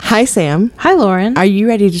Hi, Sam. Hi, Lauren. Are you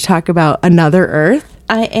ready to talk about Another Earth?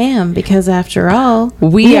 I am, because after all,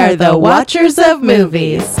 we are the Watchers of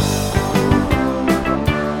Movies.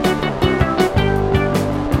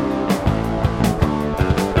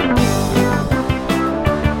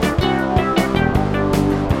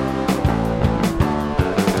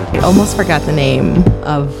 I almost forgot the name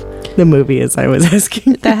of the movie as I was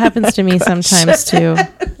asking. That happens to me sometimes too.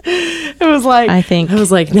 It was like, I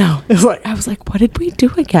was like, what did we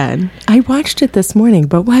do again? I watched it this morning,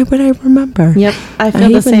 but why would I remember? Yep, I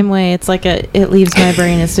feel the same way. It's like it leaves my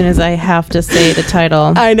brain as soon as I have to say the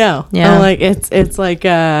title. I know. Yeah, I'm like it's like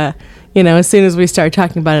as soon as we start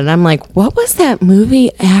talking about it, I'm like, what was that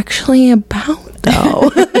movie actually about,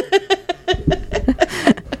 though?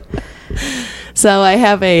 So I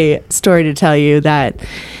have a story to tell you that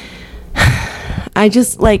I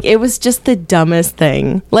just, it was just the dumbest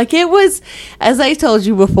thing. It was, as I told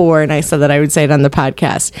you before, and I said that I would say it on the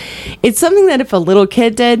podcast, it's something that if a little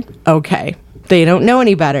kid did, okay, they don't know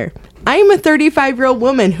any better. I'm a 35-year-old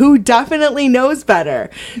woman who definitely knows better.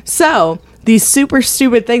 So, the super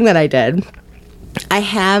stupid thing that I did, I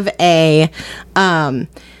have a,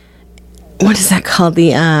 what is that called?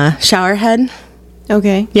 The shower head?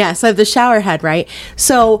 Okay. Yeah, so I have the shower head, right?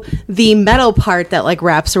 So the metal part that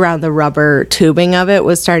wraps around the rubber tubing of it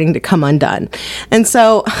was starting to come undone. And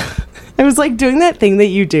so I was doing that thing that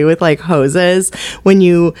you do with hoses when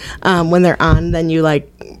you when they're on, then you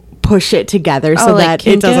push it together so that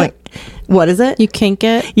it doesn't. What is it? You kink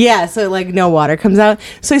it? Yeah, so no water comes out.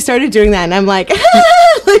 So I started doing that, and I'm like,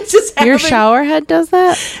 your shower head does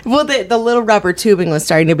that? Well, the little rubber tubing was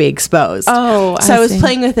starting to be exposed. Oh, so I was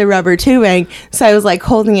playing with the rubber tubing, so I was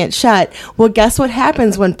holding it shut. Well, guess what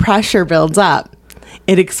happens when pressure builds up?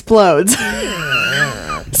 It explodes.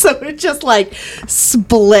 So it just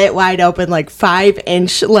split wide open,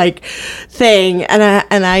 5-inch thing,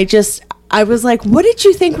 and I was like, what did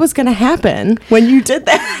you think was going to happen when you did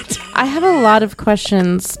that? I have a lot of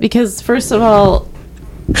questions because, first of all,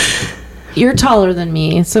 you're taller than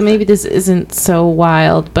me, so maybe this isn't so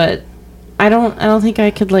wild, but I don't think I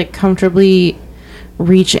could comfortably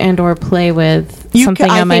reach and or play with something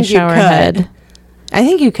on my shower head. I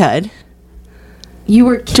think you could. You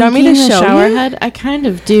were kinking the shower head? I kind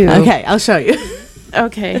of do. Okay, I'll show you.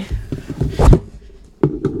 Okay.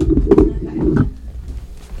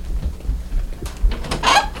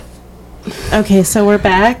 Okay, so we're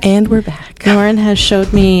back. And we're back. Lauren has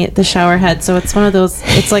showed me the shower head. So it's one of those,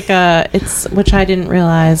 which I didn't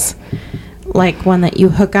realize, one that you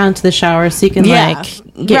hook onto the shower so you can,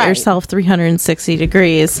 get yourself 360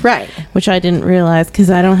 degrees. Right. Which I didn't realize because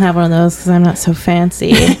I don't have one of those because I'm not so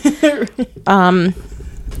fancy.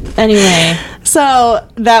 Anyway. So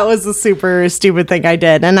that was a super stupid thing I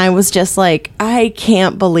did. And I was just I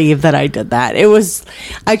can't believe that I did that.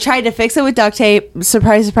 I tried to fix it with duct tape.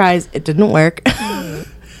 Surprise, surprise. It didn't work. And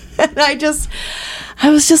I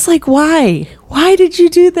was just why? Why did you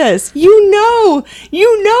do this? You know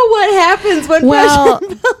what happens when pressure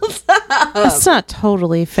builds up. That's not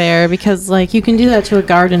totally fair because you can do that to a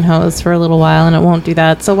garden hose for a little while and it won't do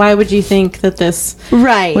that. So why would you think that this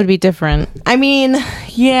would be different? I mean,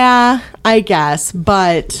 yeah, I guess,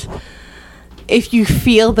 but if you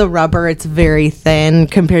feel the rubber, it's very thin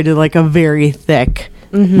compared to a very thick,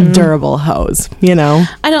 durable hose,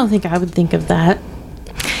 I don't think I would think of that.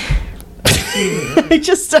 I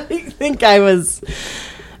think I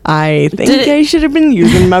should have been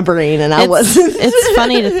using my brain and I wasn't. It's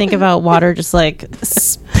funny to think about water just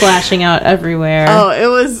splashing out everywhere. Oh, it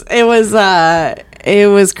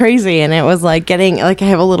was crazy. And it was getting, I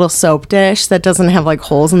have a little soap dish that doesn't have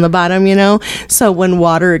holes in the bottom, so when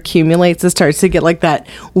water accumulates, it starts to get that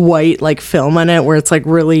white film on it where it's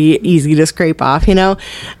really easy to scrape off,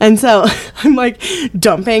 and so I'm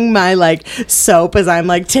dumping my soap as I'm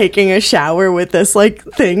taking a shower with this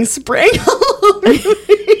thing spraying all over me.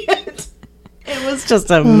 It was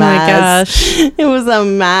just a mess. My gosh. It was a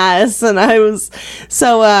mess. And I was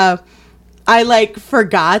so I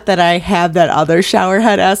forgot that I had that other shower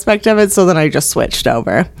head aspect of it, so then I just switched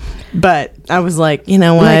over. But I was you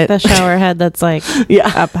know what? The shower head that's up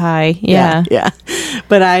high. Yeah.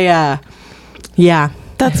 But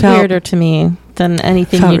That's weirder to me than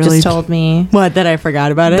anything you just told me. What, that I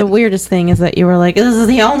forgot about it? The weirdest thing is that you were this is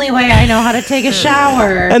the only way I know how to take a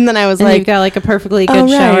shower. And then I was you've got a perfectly good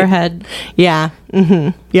shower head. Yeah.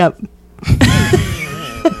 Mm-hmm. Yep.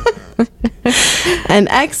 And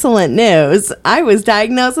excellent news, I was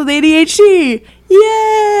diagnosed with ADHD.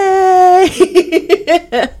 Yay!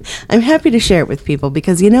 I'm happy to share it with people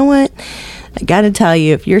because you know what? I gotta tell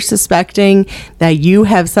you, if you're suspecting that you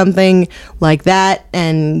have something like that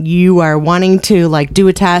and you are wanting to like do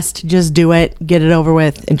a test, just do it, get it over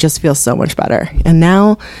with. It just feels so much better. And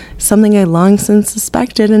now something I long since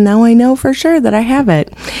suspected, and now I know for sure that I have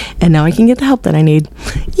it, and now I can get the help that I need.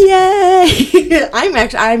 Yay!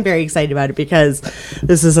 I'm very excited about it because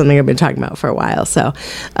this is something I've been talking about for a while. So,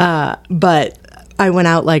 but I went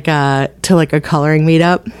out to a coloring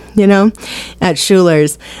meetup, at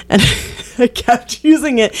Schuler's, and I kept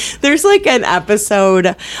using it. There's like an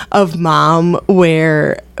episode of Mom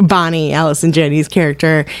where Bonnie, Allison Janney's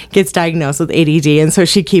character, gets diagnosed with ADD, and so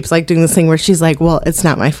she keeps like doing this thing where she's like, well, it's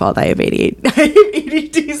not my fault I have ADD. I have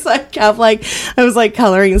ADD. So I was like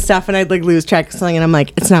coloring stuff, and I'd like lose track of something, and I'm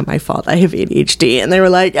like, it's not my fault I have ADHD. And they were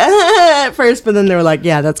like, at first, but then they were like,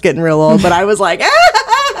 yeah, that's getting real old. But I was like,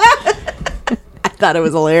 I thought it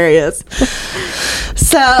was hilarious.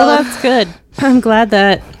 So well, that's good. I'm glad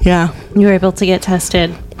that you were able to get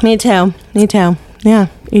tested. Me too. Yeah,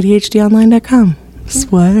 ADHDonline.com. That's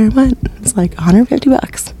what I went. It's like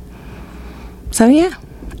 $150. So yeah.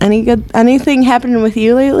 Anything happening with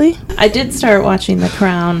you lately? I did start watching The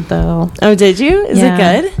Crown, though. Oh, did you? Is it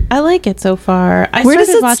good? I like it so far. Where does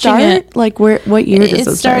it start? Like, what year does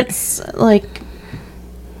it start? It starts, like,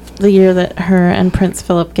 the year that her and Prince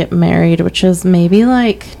Philip get married, which is maybe,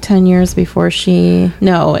 like, 10 years before she...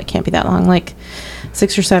 No, it can't be that long. Like,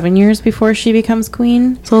 6 or 7 years before she becomes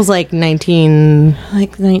queen. So it was, like,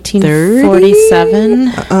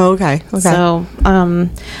 1947. Oh, okay. So,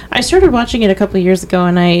 I started watching it a couple of years ago,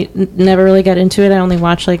 and I never really got into it. I only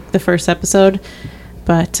watched, like, the first episode.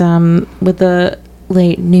 But with the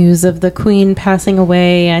late news of the Queen passing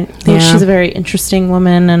away, I think she's a very interesting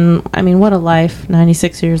woman. And, I mean, what a life.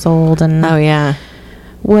 96 years old. And oh, yeah.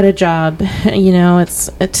 What a job. It's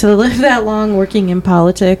to live that long working in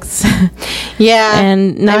politics. Yeah.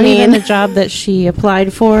 And not even a job that she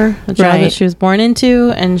applied for, a job that she was born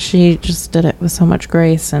into, and she just did it with so much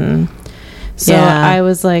grace. And so I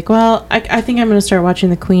was like, well, I think I'm going to start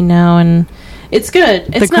watching The Queen now, and it's good.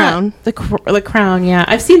 It's The Crown. The Crown, yeah.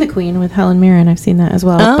 I've seen The Queen with Helen Mirren. I've seen that as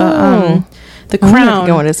well. Oh. But The Crown. I'm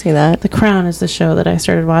going to see that. The Crown is the show that I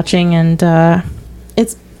started watching, and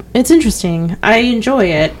it's interesting. I enjoy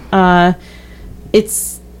it.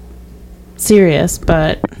 It's serious,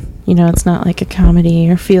 but it's not like a comedy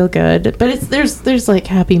or feel good. But there's like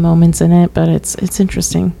happy moments in it. But it's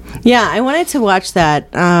interesting. Yeah, I wanted to watch that,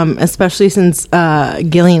 especially since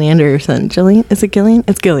Gillian Anderson. Is it Gillian?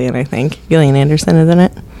 It's Gillian, I think. Gillian Anderson, isn't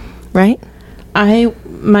it? Right?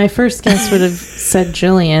 My first guess would have said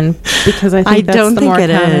Jillian because I think that's the more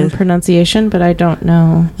common pronunciation, but I don't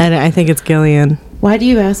know. I think it's Gillian. Why do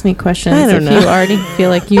you ask me questions if you already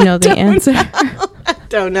feel like you know the answer? I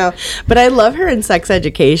don't know. But I love her in Sex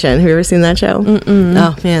Education. Have you ever seen that show? Mm-mm.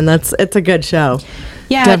 Oh, man, it's a good show.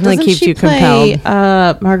 Yeah, definitely keeps you compelled.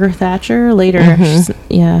 Margaret Thatcher later.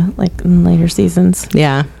 Mm-hmm. Like in later seasons.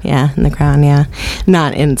 Yeah, in The Crown, yeah.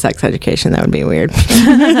 Not in Sex Education. That would be weird.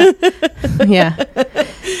 Yeah.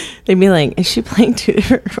 They'd be like, is she playing two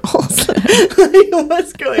different roles? Like,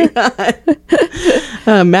 what's going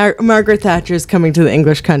on? Margaret Thatcher's coming to the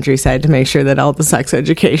English countryside to make sure that all the sex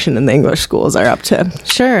education in the English schools are up to.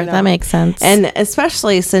 Sure, that makes sense. And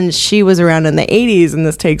especially since she was around in the 80s and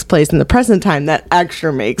this takes place in the present time, that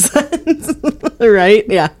extra makes sense. Right?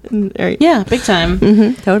 Yeah. Right. Yeah, big time.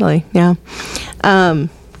 Mm-hmm, totally. Yeah.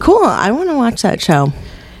 Cool. I want to watch that show.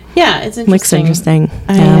 Yeah, it's interesting. Looks interesting.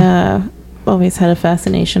 I always had a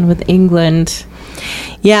fascination with England.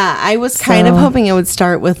 Yeah, I was kind of hoping it would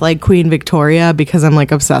start with like Queen Victoria because I'm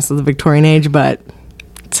like obsessed with the Victorian age, but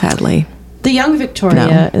sadly. The Young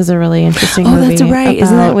Victoria is a really interesting movie. Oh, that's right.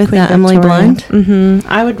 Isn't that with Emily Blunt? Mm-hmm.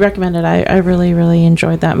 I would recommend it. I really, really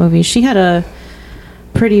enjoyed that movie. She had a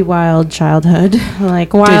pretty wild childhood.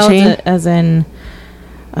 Like wild as in,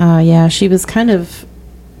 she was kind of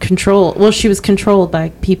controlled. Well, she was controlled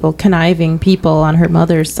by conniving people on her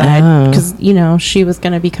mother's side because, she was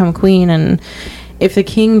going to become queen, and if the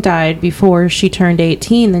king died before she turned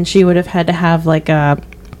 18, then she would have had to have like a,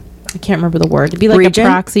 I can't remember the word. It'd be like regent? A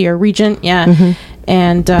proxy or regent. Yeah. Mm-hmm.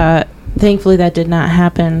 And thankfully that did not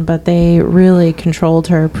happen, but they really controlled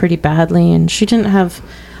her pretty badly. And she didn't have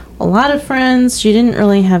a lot of friends. She didn't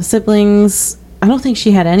really have siblings. I don't think she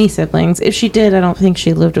had any siblings. If she did, I don't think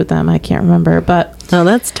she lived with them. I can't remember. But oh,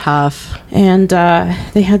 that's tough. And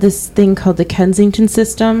they had this thing called the Kensington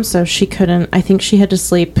system. So she couldn't, I think she had to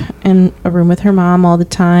sleep in a room with her mom all the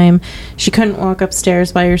time. She couldn't walk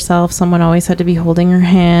upstairs by herself. Someone always had to be holding her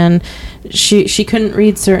hand. She couldn't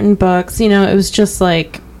read certain books. It was just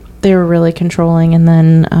like they were really controlling. And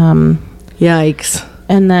then... yikes.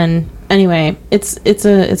 And then anyway, it's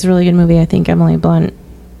a really good movie. I think Emily Blunt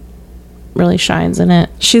really shines in it.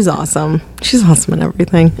 She's awesome. She's awesome in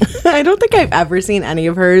everything. I don't think I've ever seen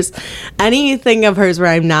anything of hers where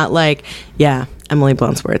I'm not like, yeah, Emily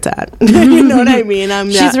Blunt's where it's at. You know what I mean?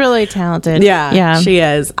 She's really talented. Yeah, she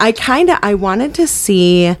is. I wanted to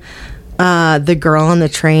see The Girl on the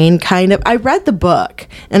Train, kind of. I read the book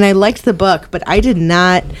and I liked the book, but I did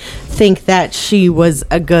not think that she was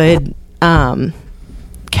a good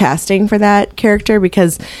casting for that character,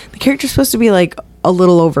 because the character's supposed to be like a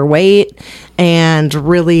little overweight and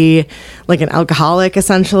really like an alcoholic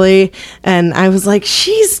essentially, and I was like,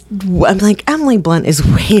 I'm like, Emily Blunt is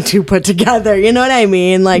way too put together, you know what I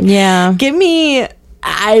mean? Like, yeah, give me,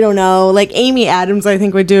 I don't know, like Amy Adams I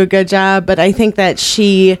think would do a good job, but I think that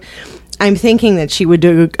I'm thinking that she would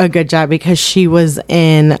do a good job because she was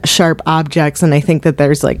in Sharp Objects, and I think that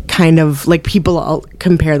there's like kind of like people all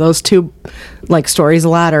compare those two like stories a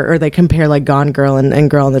lot, or they compare like Gone Girl and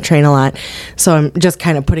Girl on the Train a lot. So I'm just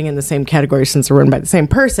kind of putting in the same category since they're written by the same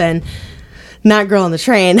person, not Girl on the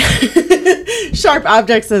Train. Sharp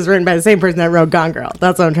Objects is written by the same person that wrote Gone Girl.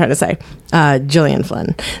 That's what I'm trying to say. Gillian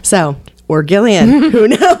Flynn. So, or Gillian, who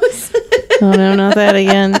knows? Oh no, not that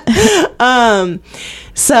again.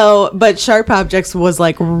 But Sharp Objects was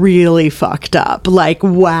like really fucked up. Like,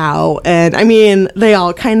 wow. And I mean, they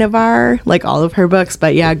all kind of are, like all of her books.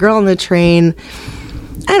 But yeah, Girl on the Train,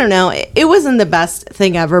 I don't know. It wasn't the best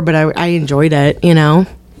thing ever, but I enjoyed it, you know?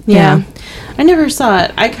 Yeah. I never saw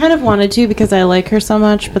it. I kind of wanted to because I like her so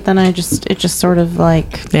much, but then it just sort of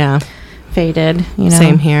like faded, you know?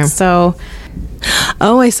 Same here. So...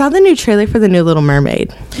 Oh, I saw the new trailer for the new Little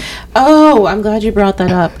Mermaid. Oh, I'm glad you brought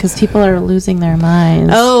that up because people are losing their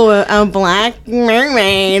minds. Oh, a black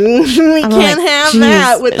mermaid. We can't have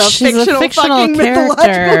that with a fictional fucking mythological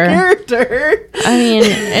character. I mean,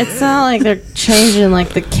 it's not like they're changing like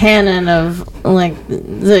the canon of like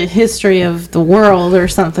the history of the world or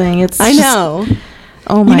something. I know.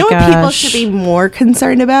 Oh my gosh. You know what people should be more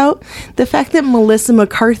concerned about? The fact that Melissa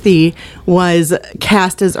McCarthy was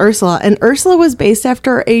cast as Ursula, and Ursula was based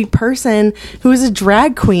after a person who was a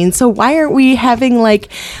drag queen. So why aren't we having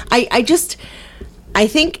like, I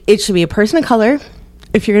think it should be a person of color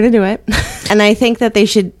if you're going to do it. And I think that they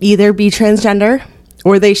should either be transgender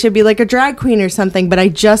or they should be like a drag queen or something. But I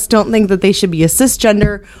just don't think that they should be a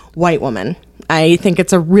cisgender white woman. I think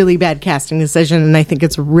it's a really bad casting decision, and I think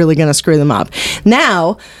it's really going to screw them up.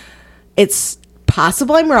 Now, it's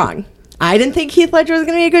possible I'm wrong. I didn't think Heath Ledger was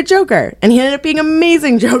going to be a good Joker, and he ended up being an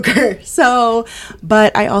amazing Joker. So,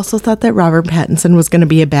 but I also thought that Robert Pattinson was going to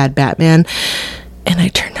be a bad Batman, and I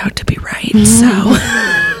turned out to be right. So,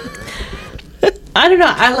 I don't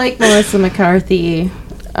know. I like Melissa McCarthy.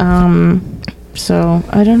 So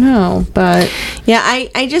I don't know, but yeah,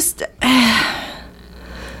 I just.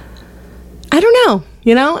 I don't know.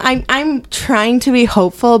 You know, I'm trying to be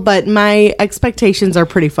hopeful, but my expectations are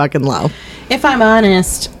pretty fucking low. If I'm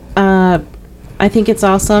honest, I think it's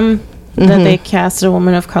awesome that they cast a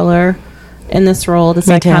woman of color in this role, this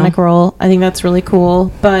iconic role. I think that's really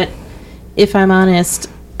cool. But if I'm honest,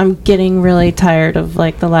 I'm getting really tired of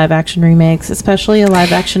like the live action remakes, especially a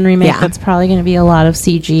live action remake that's probably going to be a lot of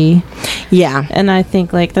CG. Yeah. And I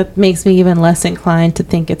think like that makes me even less inclined to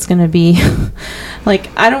think it's going to be like,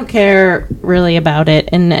 I don't care really about it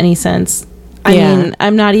in any sense. I mean,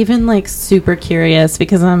 I'm not even like super curious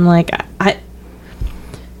because I'm like,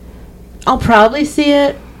 I'll probably see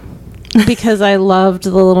it because I loved the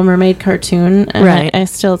Little Mermaid cartoon. And right.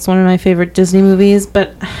 It's one of my favorite Disney movies,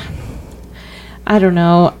 but I don't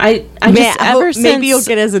know. Maybe you'll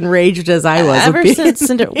get as enraged as I was. Ever since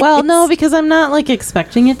Cinderella. Well, no, because I'm not like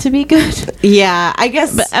expecting it to be good. Yeah, I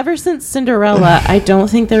guess. But ever since Cinderella, I don't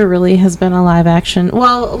think there really has been a live action.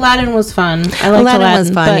 Well, Aladdin was fun. I liked Aladdin. Was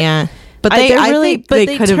fun, yeah. But they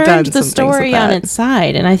turned the story on its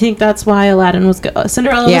side, and I think that's why Aladdin was good.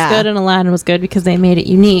 Cinderella was good, and Aladdin was good because they made it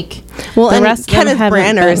unique. Well, the rest Kenneth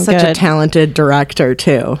Branagh is such a talented director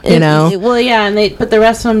too. You know. But the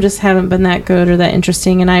rest of them just haven't been that good or that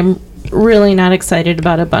interesting, and I'm really not excited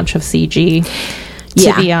about a bunch of CG.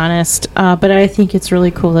 To be honest, but I think it's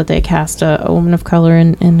really cool that they cast a woman of color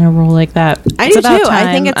in a role like that. I do too.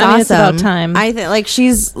 I think it's awesome. It's about time. I think like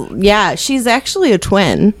she's actually a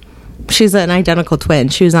twin. She's an identical twin.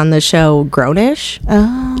 She was on the show Grownish.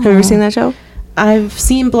 Oh. Have you ever seen that show? I've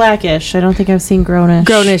seen Blackish. I don't think I've seen Grownish.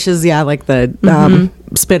 Grownish is, like the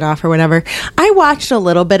spin-off or whatever. I watched a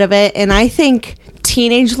little bit of it, and I think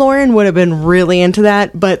teenage Lauren would have been really into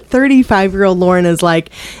that, but 35-year-old Lauren is like,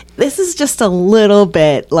 this is just a little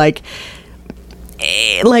bit, like...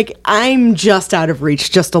 like I'm just out of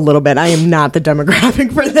reach just a little bit. I am not the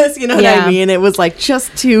demographic for this, you know what I mean? It was like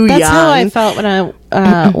just too young. That's how I felt when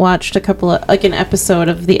I watched a couple of, like an episode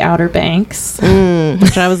of The Outer Banks,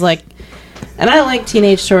 which I was like, and I like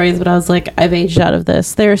teenage stories, but I was like, I've aged out of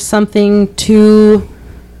this. There's something too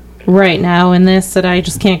right now in this that I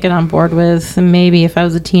just can't get on board with. And maybe if I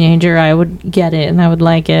was a teenager, I would get it and I would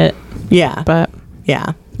like it. Yeah. But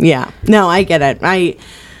yeah. No, I get it. I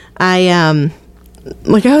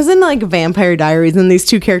like I was in like Vampire Diaries and these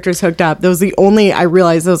two characters hooked up. I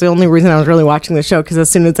realized that was the only reason I was really watching the show, because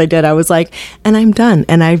as soon as I did, I was like, and I'm done.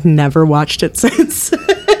 And I've never watched it since.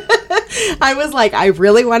 I was like, I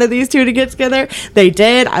really wanted these two to get together. They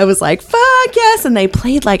did. I was like, fuck yes. And they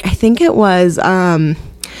played like, I think it was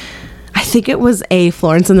a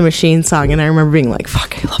Florence and the Machine song, and I remember being like,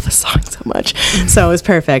 fuck, I love this song so much. So it was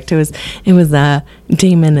perfect. It was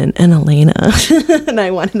Damon and Elena. And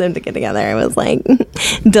I wanted them to get together. I was like,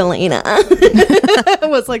 Delena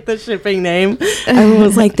was like the shipping name. Everyone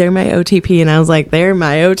was like, they're my OTP, and I was like, they're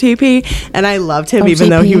my OTP. And I loved him, even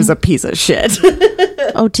though he was a piece of shit.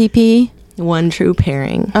 OTP? One true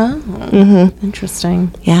pairing. Oh,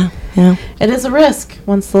 interesting. Yeah. It is a risk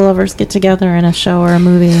once the lovers get together in a show or a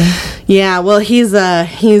movie. Yeah, well, he's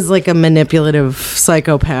like a manipulative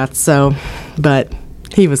psychopath, so, but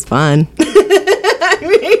he was fun. I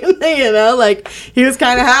mean, you know, like, he was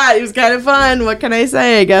kind of hot, he was kind of fun. What can I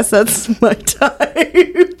say? I guess that's my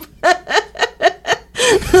type.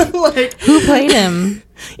 Like, who played him?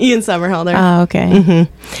 Ian Somerhalder. Oh, okay.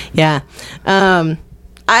 Mm-hmm. Yeah.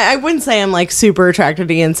 I wouldn't say I'm like super attracted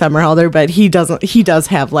to Ian Somerhalder, but he does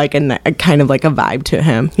have like a kind of like a vibe to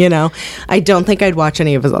him, you know. I don't think I'd watch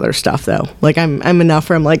any of his other stuff though. Like I'm enough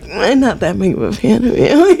where I'm like, I'm not that big of a fan of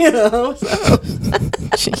you, you know. So.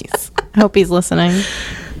 Jeez. I hope he's listening.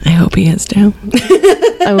 I hope he is too.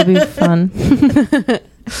 That would be fun.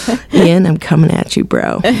 Ian, I'm coming at you,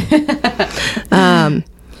 bro.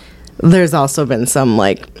 There's also been some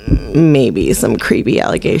like maybe some creepy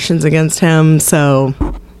allegations against him, so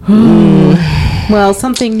well,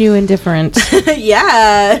 something new and different.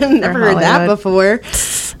 Yeah, never heard that before.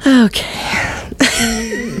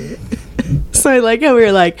 Okay. So I like how we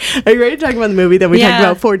were like, are you ready to talk about the movie? Then we talked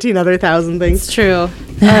about 14 other thousand things. It's true. All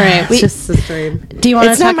right, it's just the stream. Do you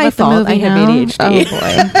want to talk about the movie? I have ADHD. Oh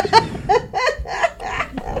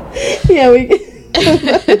boy. Yeah, we.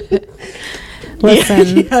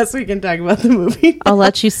 Listen. Yes, we can talk about the movie. I'll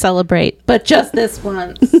let you celebrate, but just this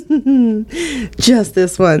once. Just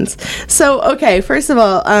this once. So, okay, first of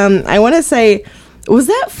all, I want to say, was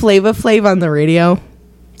that Flava Flav on the radio?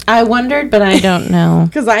 I wondered, but I don't know.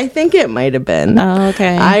 Because I think it might have been. Oh,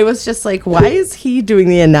 okay. I was just like, why is he doing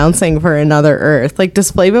the announcing for Another Earth? Like, does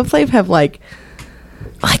Flava Flav have like,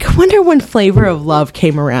 I wonder when Flavor of Love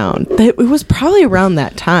came around. It was probably around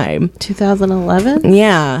that time. 2011?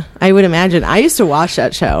 Yeah, I would imagine. I used to watch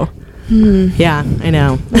that show. Yeah, I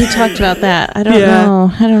know. We talked about that. I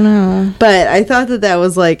don't know. But I thought that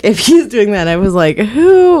was like, if he's doing that, I was like,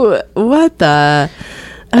 who? What the?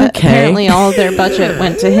 Okay. Apparently all of their budget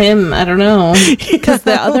went to him. I don't know. Because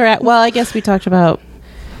the other, well, I guess we talked about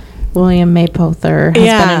William Mapother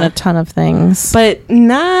has been in a ton of things. But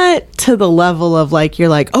not to the level of like, you're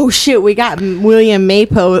like, oh shit, we got William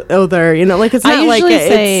Mapother. You know, like it's not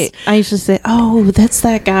I usually say, oh, that's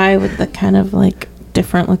that guy with the kind of like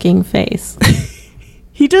different looking face.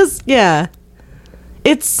 He does, yeah.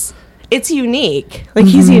 It's unique. Like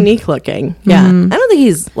he's unique looking. Yeah. I don't think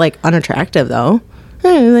he's like unattractive though.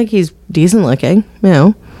 I think he's decent looking, you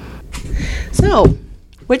know. So,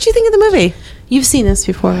 what'd you think of the movie? You've seen this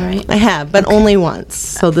before, right? I have, but only once.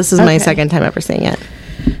 So this is my second time ever seeing it.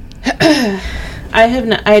 I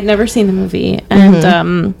had never seen the movie,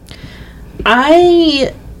 and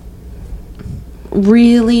I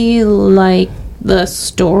really like the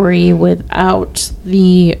story without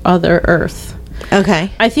the other Earth. Okay.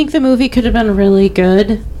 I think the movie could have been really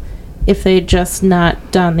good if they'd just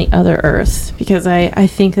not done the other Earth, because I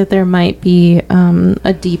think that there might be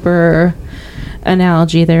a deeper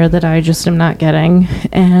analogy there that I just am not getting.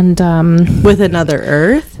 And with Another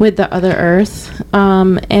Earth? With the other Earth.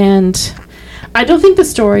 And I don't think the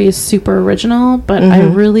story is super original, but I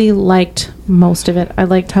really liked most of it. I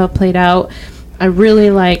liked how it played out. I really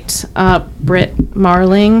liked Britt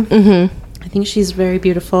Marling. I think she's very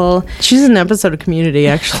beautiful. She's in an episode of Community,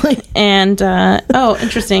 actually. And,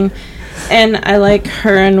 interesting. And I like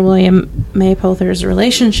her and William Mapother's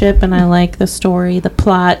relationship, and I like the story, the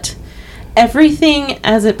plot. Everything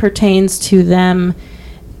as it pertains to them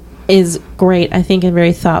is great, I think, and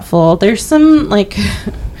very thoughtful. There's some, like,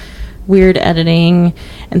 weird editing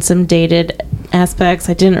and some dated aspects.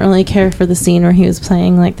 I didn't really care for the scene where he was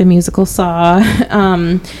playing like the musical Saw.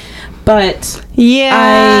 But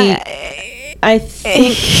Yeah. I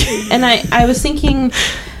think, and I was thinking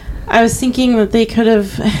that they could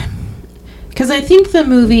have, because I think the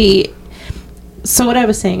movie. So what I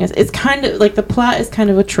was saying is, it's kind of like the plot is kind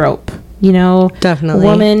of a trope, you know. Definitely. A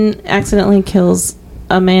woman accidentally kills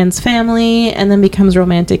a man's family and then becomes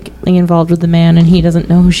romantically involved with the man, and he doesn't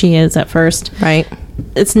know who she is at first. Right.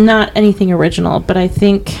 It's not anything original, but I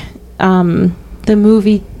think the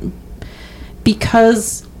movie,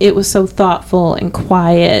 because it was so thoughtful and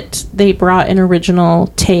quiet, they brought an original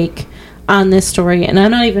take on this story. And I'm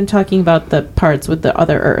not even talking about the parts with the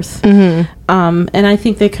other Earth. Mm-hmm. And I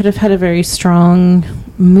think they could have had a very strong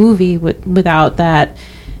movie without that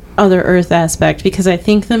other Earth aspect, because I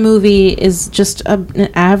think the movie is just an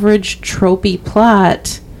average tropey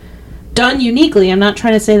plot done uniquely. I'm not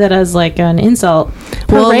trying to say that as like an insult.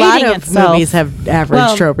 Well, a lot of movies have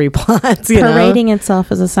average tropey plots. Parading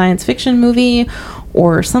itself as a science fiction movie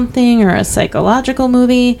or something, or a psychological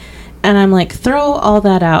movie. And I'm like, throw all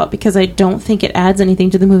that out, because I don't think it adds anything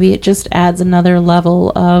to the movie. It just adds another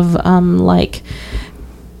level of like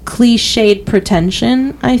cliched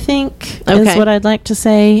pretension, I think, is what I'd like to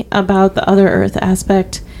say about the other Earth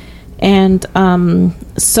aspect. And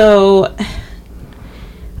so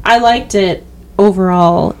I liked it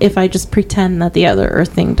overall. If I just pretend that the other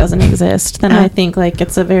Earth thing doesn't exist, then I think like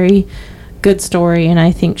it's a very good story. And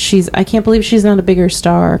I think I can't believe she's not a bigger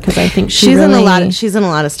star, because I think she's in a lot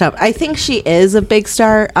of stuff. I think she is a big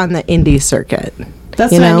star on the indie circuit.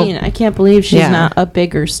 That's what I mean. I can't believe she's not a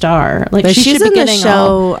bigger star. Like, she she's should be in getting the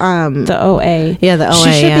show, the OA. Yeah, the OA.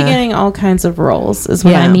 She should be getting all kinds of roles, is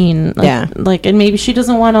what I mean. Like, and maybe she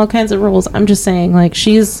doesn't want all kinds of roles. I'm just saying, like,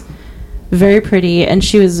 she's very pretty, and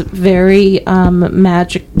she was very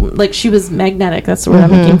magic. Like, she was magnetic. That's the word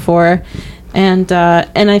I'm looking for. And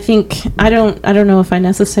I think I don't know if I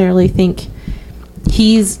necessarily think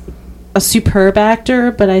he's a superb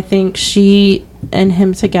actor, but I think she and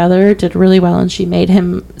him together did really well, and she made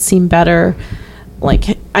him seem better.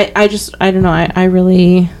 Like, I don't know. I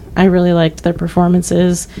really liked their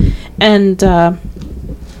performances, and so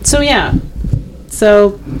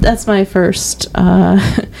that's my first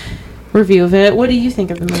review of it. What do you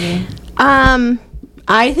think of the movie?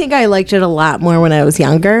 I think I liked it a lot more when I was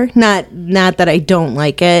younger. Not that I don't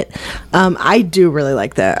like it. I do really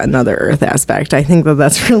like the Another Earth aspect. I think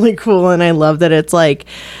that's really cool, and I love that it's like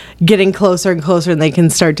getting closer and closer, and they can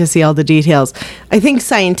start to see all the details. I think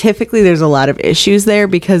scientifically there's a lot of issues there,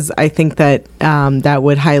 because I think that that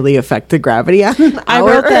would highly affect the gravity on I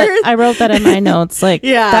wrote that in my notes. Like,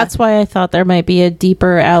 that's why I thought there might be a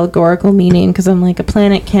deeper allegorical meaning, because I'm like, a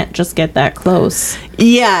planet can't just get that close.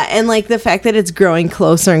 Yeah, and like the fact that it's growing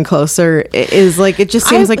closer and closer is like, it just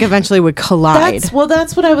seems like eventually would collide.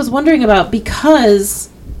 That's what I was wondering about, because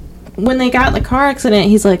when they got in the car accident,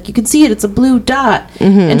 he's like, you can see it, it's a blue dot.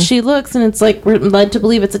 And she looks, and it's like, we're led to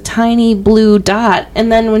believe it's a tiny blue dot.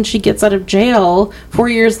 And then when she gets out of jail 4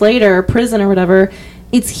 years later, prison or whatever,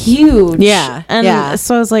 it's huge. And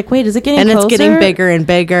so I was like, wait, is it getting closer? And it's getting bigger and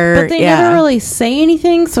bigger. But they never really say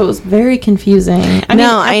anything, so it was very confusing. I mean,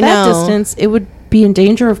 at that distance, it would be in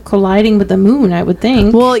danger of colliding with the moon, I would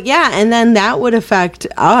think. Well, yeah, and then that would affect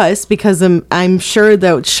us, because I'm sure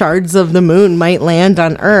that shards of the moon might land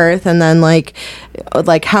on Earth, and then like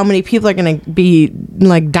how many people are going to be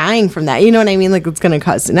like dying from that? You know what I mean? Like, it's going to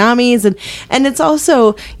cause tsunamis, and it's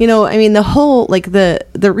also, you know, I mean, the whole like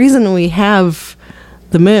the reason we have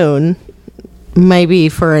the moon might be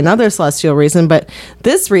for another celestial reason, but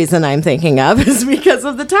this reason I'm thinking of is because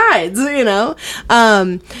of the tides, you know,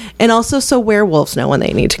 and also so werewolves know when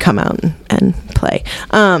they need to come out and play.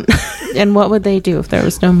 And what would they do if there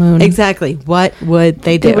was no moon? Exactly. What would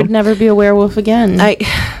they do? They would never be a werewolf again.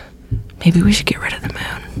 Maybe we should get rid of the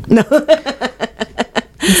moon. No.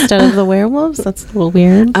 Instead of the werewolves? That's a little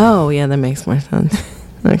weird. Oh, yeah, that makes more sense.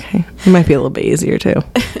 Okay. It might be a little bit easier, too.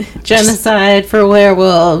 Genocide for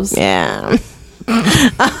werewolves. Yeah.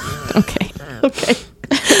 Okay.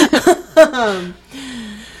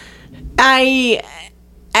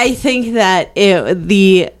 I think that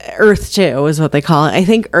the Earth 2 is what they call it. I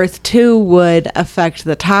think Earth 2 would affect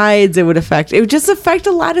the tides. It would just affect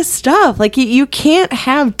a lot of stuff. Like, you can't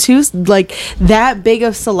have two like that big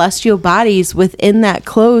of celestial bodies within that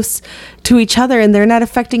close to each other, and they're not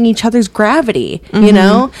affecting each other's gravity, you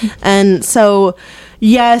know? And so,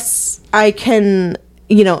 yes, I can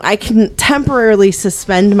temporarily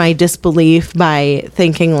suspend my disbelief by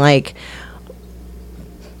thinking like,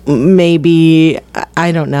 maybe,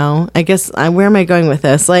 I don't know, I guess, where am I going with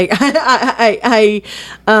this? Like,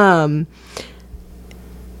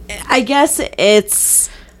 I guess it's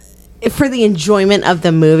for the enjoyment of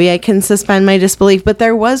the movie, I can suspend my disbelief, but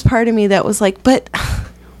there was part of me that was like, but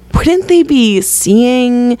wouldn't they be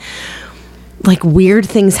seeing like weird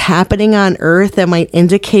things happening on Earth that might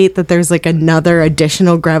indicate that there's like another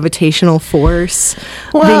additional gravitational force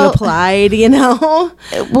being applied, you know?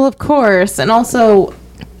 Well, of course. And also,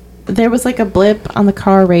 there was like a blip on the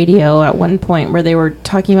car radio at one point where they were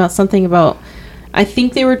talking about something about, I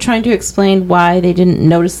think they were trying to explain why they didn't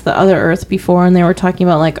notice the other Earth before, and they were talking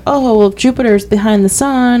about like, oh, well, Jupiter's behind the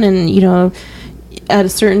sun, and, you know, at a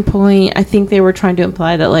certain point, I think they were trying to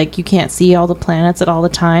imply that, like, you can't see all the planets at all the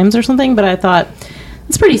times or something, but I thought,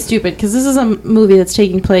 it's pretty stupid, because this is a movie that's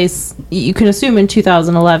taking place, you can assume, in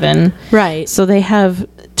 2011. Right. So they have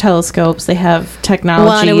telescopes, they have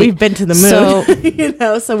technology. Well, and we've been to the moon, so, you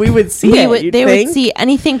know, so we would see it. Would see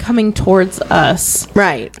anything coming towards us.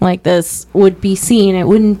 Right. Like this would be seen. It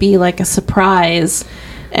wouldn't be like a surprise.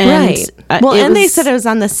 And right. Well, and they said it was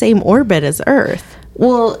on the same orbit as Earth.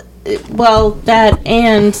 Well, that,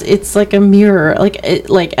 and it's like a mirror,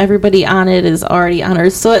 like everybody on it is already on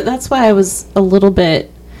Earth. So that's why I was a little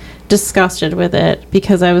bit disgusted with it,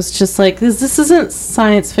 because I was just like, this isn't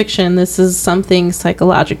science fiction. This is something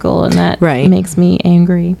psychological, and that makes me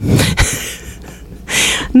angry.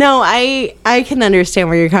 No, I can understand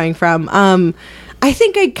where you're coming from. I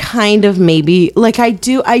think I kind of maybe like I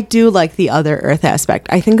do like the other Earth aspect.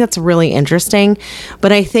 I think that's really interesting,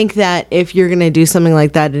 but I think that if you're going to do something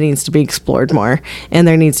like that, it needs to be explored more, and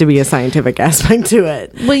there needs to be a scientific aspect to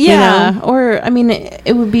it. Well, yeah, you know? Or I mean,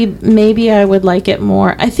 it would be, maybe I would like it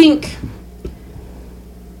more. I think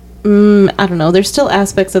I don't know. There's still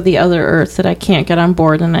aspects of the other Earth that I can't get on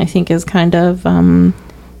board, and I think is kind of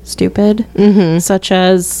stupid, such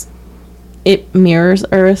as it mirrors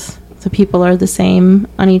Earth. The people are the same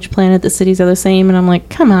on each planet. The cities are the same. And I'm like,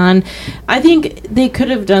 come on. I think they could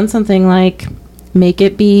have done something like make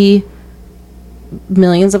it be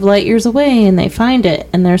millions of light years away, and they find it,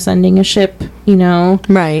 and they're sending a ship, you know.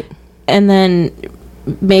 Right. And then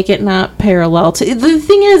make it not parallel to... The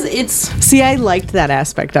thing is, it's... See, I liked that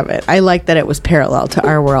aspect of it. I liked that it was parallel to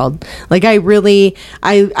our world. Like, I really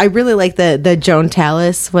like the Joan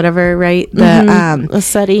Tallis, whatever, right? The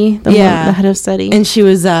SETI, the head of SETI. And she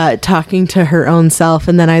was talking to her own self,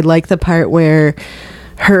 and then I like the part where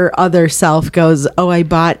her other self goes, oh, I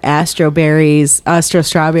bought Astro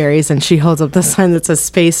strawberries, and she holds up the sign that says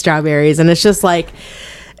space strawberries, and it's just like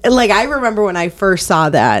I remember when I first saw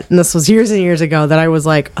that, and this was years and years ago, that I was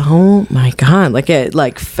like, oh my God, I got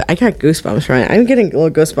goosebumps from it. I'm getting a little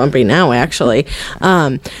goosebumpy now, actually.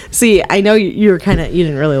 See, I know you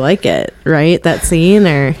didn't really like it, right? That scene,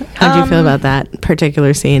 or how did you feel about that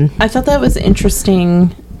particular scene? I thought that was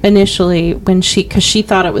interesting initially because she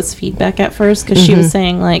thought it was feedback at first, because she was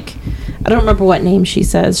saying, like, I don't remember what name she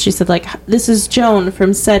says. She said, like, this is Joan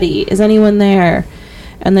from SETI. Is anyone there?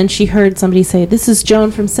 And then she heard somebody say, this is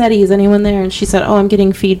Joan from SETI. Is anyone there? And she said, oh, I'm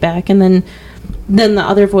getting feedback. And then the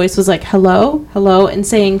other voice was like, hello, and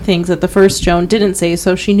saying things that the first Joan didn't say.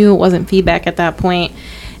 So she knew it wasn't feedback at that point.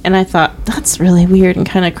 And I thought, that's really weird and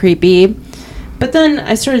kind of creepy. But then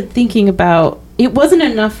I started thinking about, it wasn't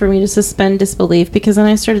enough for me to suspend disbelief, because then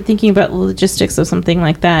I started thinking about the logistics of something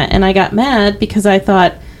like that. And I got mad because I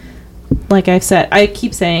thought, like I've said, I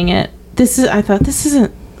keep saying it, I thought, this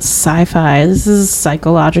isn't sci-fi, this is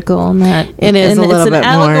psychological, and that it is a little bit more. It's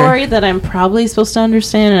an allegory that I'm probably supposed to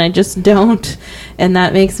understand, and I just don't, and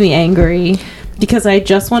that makes me angry, because I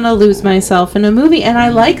just want to lose myself in a movie. And I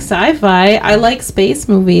like sci-fi, I like space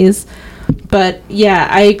movies, but yeah,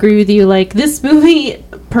 I agree with you. Like, this movie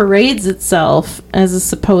parades itself as a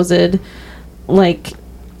supposed, like,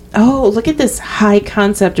 oh, look at this high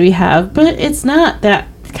concept we have, but it's not that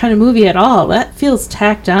kind of movie at all. That feels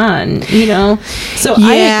tacked on, you know. So yeah.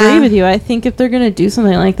 I agree with you. I think if they're going to do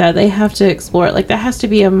something like that, they have to explore it. Like, that has to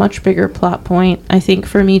be a much bigger plot point, I think,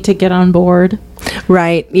 for me to get on board.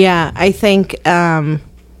 Right. Yeah. I think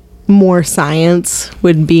more science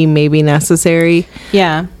would be maybe necessary.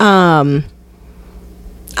 Yeah.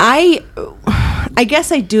 I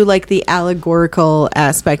guess I do like the allegorical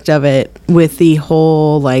aspect of it, with the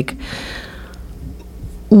whole, like,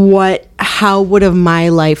 how would have my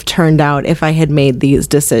life turned out if I had made these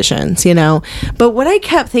decisions, you know? But what I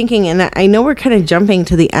kept thinking, and I know we're kind of jumping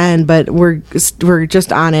to the end, but we're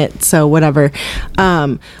just on it, so whatever,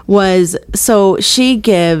 was, so she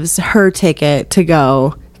gives her ticket to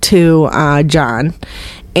go to John,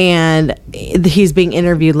 and he's being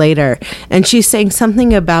interviewed later, and she's saying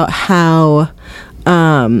something about how,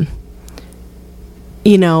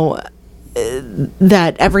 you know,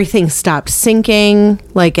 that everything stopped sinking,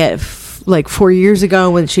 like 4 years ago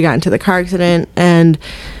when she got into the car accident, and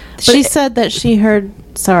she said that she heard.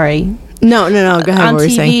 Sorry. No. Go ahead. On what were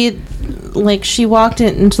you saying? TV, like she walked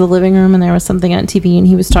into the living room and there was something on TV, and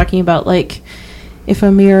he was talking about like if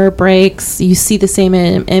a mirror breaks, you see the same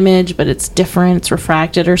image, but it's different, it's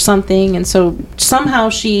refracted or something. And so somehow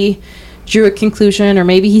she drew a conclusion, or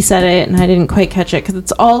maybe he said it and I didn't quite catch it because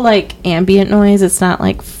it's all like ambient noise. It's not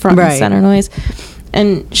like front and center noise.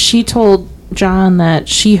 And she told John that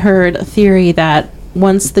she heard a theory that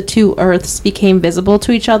once the two Earths became visible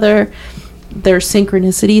to each other, their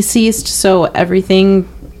synchronicity ceased. So everything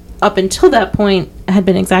up until that point had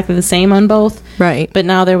been exactly the same on both. Right. But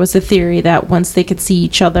now there was a theory that once they could see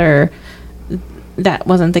each other, that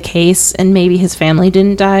wasn't the case, and maybe his family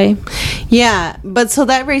didn't die. Yeah, but so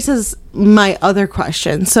that raises my other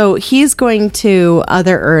question. So he's going to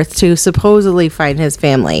Other Earth to supposedly find his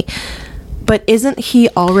family. But isn't he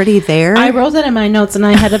already there? I wrote that in my notes, and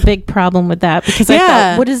I had a big problem with that because I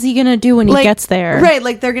thought, what is he going to do when he gets there? Right,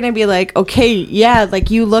 like they're going to be like, okay, yeah,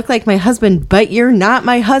 like you look like my husband, but you're not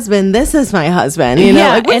my husband. This is my husband. You know,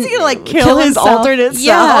 like, what's he going to like kill his himself? alternate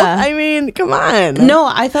self? I mean, come on.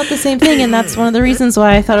 No, I thought the same thing, and that's one of the reasons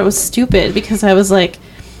why I thought it was stupid, because I was like,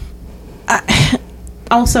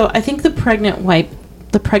 also, I think the pregnant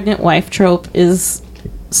wife trope is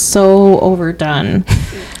so overdone.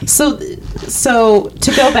 So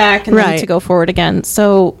to go back and then to go forward again.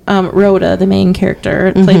 So Rhoda, the main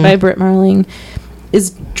character, played by Britt Marling,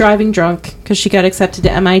 is driving drunk because she got accepted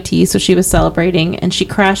to MIT, so she was celebrating, and she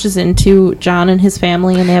crashes into John and his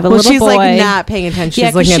family, and they have a little boy. She's like not paying attention.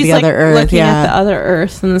 She's looking at the other Earth. Looking at the other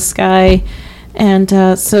Earth in the sky.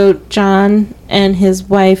 And so John and his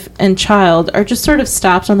wife and child are just sort of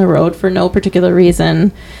stopped on the road for no particular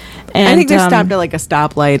reason. And I think they're stopped at like a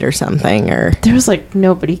stoplight or something, or there was like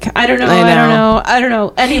nobody. I don't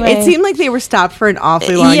know. Anyway, it seemed like they were stopped for an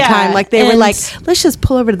awfully long time. Like they were like, let's just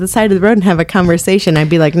pull over to the side of the road and have a conversation. I'd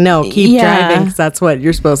be like, no, keep driving, because that's what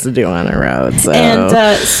you're supposed to do on a road. So.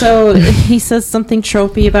 And so he says something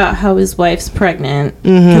tropey about how his wife's pregnant,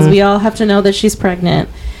 because we all have to know that she's pregnant.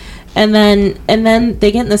 And then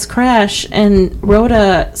they get in this crash, and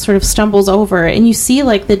Rhoda sort of stumbles over, and you see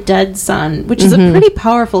like the dead son, which is a pretty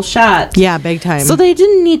powerful shot. Yeah, big time. So they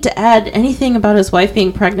didn't need to add anything about his wife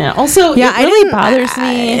being pregnant. Also, it really bothers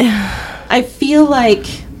me. I feel like,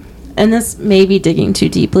 and this may be digging too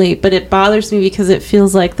deeply, but it bothers me because it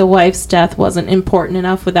feels like the wife's death wasn't important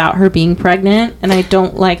enough without her being pregnant, and I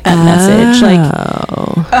don't like that message. Like,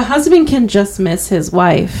 a husband can just miss his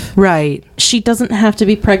wife. Right. She doesn't have to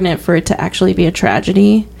be pregnant for it to actually be a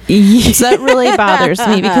tragedy. So that really bothers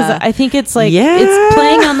me, because I think it's like it's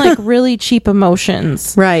playing on like really cheap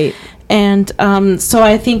emotions. Right. And so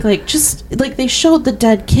I think like just like they showed the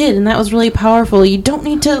dead kid, and that was really powerful. You don't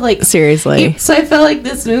need to like seriously. So I felt like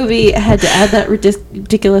this movie had to add that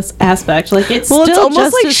ridiculous aspect. Like it's still almost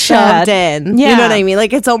just like as shoved sad. in. Yeah. You know what I mean?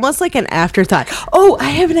 Like it's almost like an afterthought. Oh, I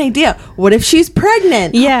have an idea. What if she's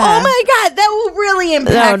pregnant? Yeah. Oh my God, that will really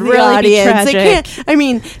impact That would the really be audience. tragic. I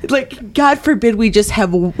mean, like God forbid we just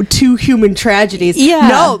have two human tragedies. Yeah.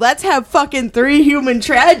 No, let's have fucking 3 human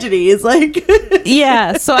tragedies. Like.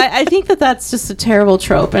 Yeah. So I think that's just a terrible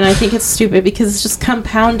trope, and I think it's stupid because it's just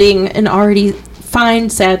compounding an already fine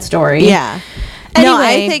sad story. Yeah. Anyway, no,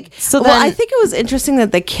 I think I think it was interesting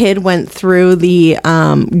that the kid went through the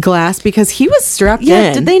glass because he was strapped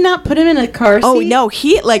in. Did they not put him in a car seat? Oh no,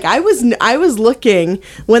 I was looking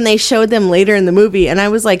when they showed them later in the movie, and I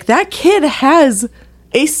was like, that kid has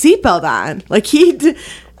a seatbelt on. Like he did.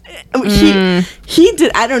 He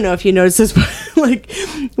did. I don't know if you noticed this, but like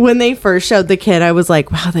when they first showed the kid, I was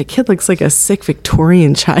like, wow, that kid looks like a sick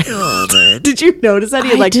Victorian child. Did you notice that? He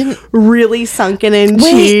had like really sunken in cheeks.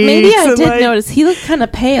 Maybe I did notice. He looked kind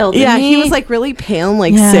of pale. Didn't he was like really pale and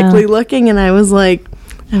like sickly looking, and I was like,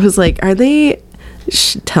 are they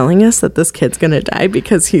telling us that this kid's gonna die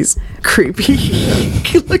because he's creepy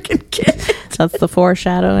looking kid? That's the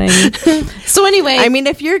foreshadowing. So anyway, I mean,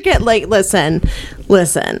 if you're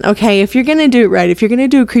listen, okay, if you're gonna do it right, if you're gonna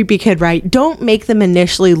do a creepy kid right, don't make them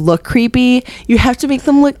initially look creepy. You have to make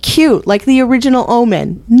them look cute, like the original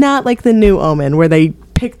Omen, not like the new Omen, where they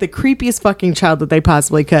pick the creepiest fucking child that they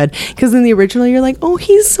possibly could. Because in the original, you're like, oh,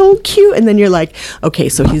 he's so cute, and then you're like, okay,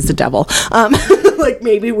 so he's the devil. Like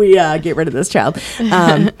maybe we get rid of this child.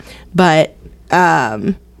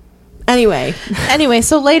 Anyway,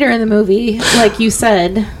 so later in the movie, like you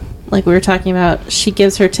said, like we were talking about, she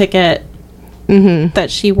gives her ticket that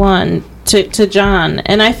she won to John,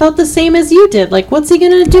 and I felt the same as you did. Like, what's he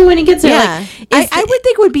gonna do when he gets there? Yeah. Like, I would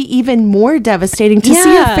think it would be even more devastating to see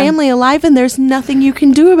your Yeah. family alive and there's nothing you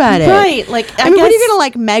can do about it. right? Like, I mean, what are you gonna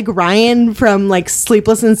like Meg Ryan from like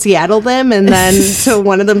Sleepless in Seattle them, and then to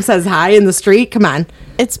one of them says hi in the street? Come on,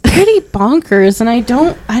 It's pretty bonkers, and I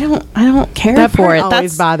don't care that for part it.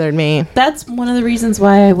 always bothered me. That's one of the reasons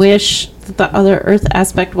why I wish that the other Earth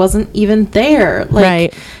aspect wasn't even there. Like,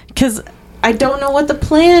 Right. because I don't know what the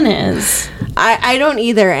plan is. I don't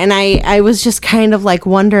either, and I was just kind of like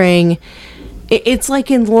wondering. It's like,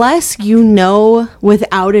 unless you know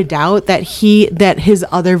without a doubt that his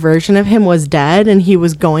other version of him was dead and he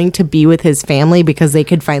was going to be with his family because they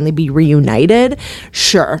could finally be reunited,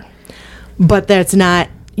 sure. But that's not,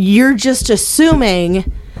 you're just assuming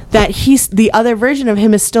that the other version of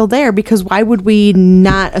him is still there, because why would we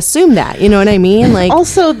not assume that? You know what I mean? Like,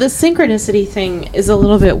 Also, the synchronicity thing is a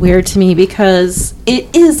little bit weird to me because it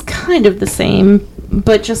is kind of the same,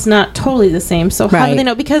 but just not totally the same. So how do Right. they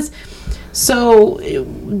know? Because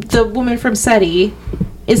the woman from SETI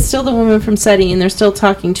is still the woman from SETI, and they're still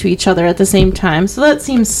talking to each other at the same time. So that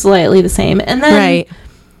seems slightly the same. And then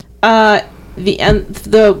right.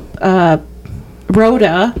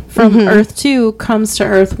 Rhoda from Earth 2 comes to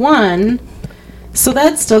Earth 1. So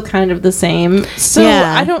that's still kind of the same. So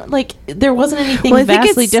Yeah. I don't like, there wasn't anything Well, I think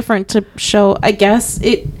vastly it's- different to show. I guess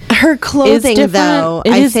it Her clothing, different. though,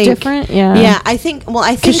 It I is think, different, yeah. Yeah, I think. Well,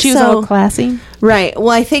 I think because she was so. all classy. Right. Well,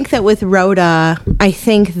 I think that with Rhoda, I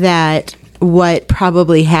think that what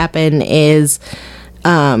probably happened is,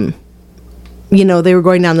 they were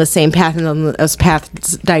going down the same path, and then those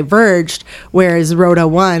paths diverged, whereas Rhoda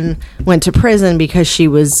 1 went to prison because she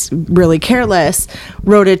was really careless.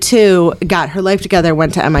 Rhoda 2 got her life together,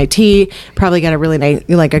 went to MIT, probably got a really nice,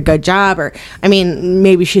 like a good job, or, I mean,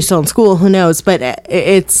 maybe she's still in school, who knows, but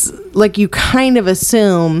it's like you kind of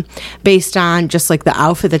assume based on just like the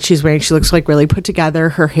outfit that she's wearing, she looks like really put together,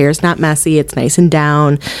 her hair's not messy, it's nice and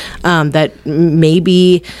down, that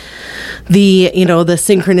maybe the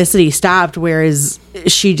synchronicity stopped, whereas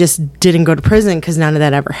she just didn't go to prison because none of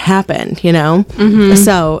that ever happened,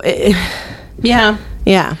 so Yeah,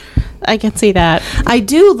 yeah, I can see that.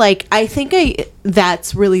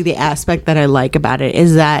 that's really the aspect that I like about it,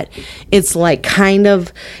 is that it's kind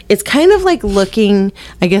of like looking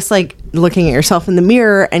at yourself in the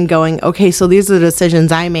mirror and going, okay, so these are the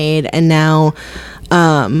decisions I made, and now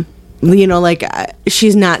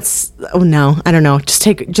she's not. Oh no, I don't know.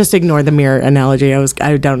 Just ignore the mirror analogy.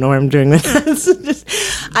 I don't know what I'm doing with this.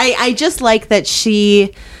 I just like that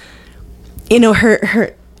she,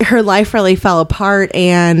 her life really fell apart,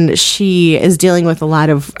 and she is dealing with a lot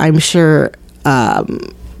of, I'm sure,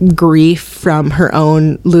 grief from her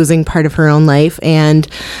own losing part of her own life, and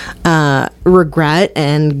regret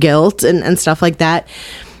and guilt and stuff like that.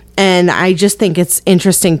 And I just think it's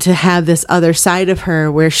interesting to have this other side of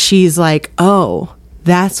her where she's like, oh,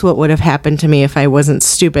 that's what would have happened to me if I wasn't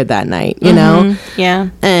stupid that night, you know? Yeah.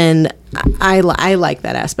 And I like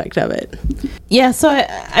that aspect of it. Yeah, so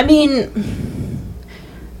I mean,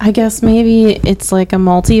 I guess maybe it's like a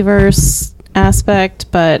multiverse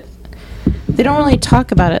aspect, but they don't really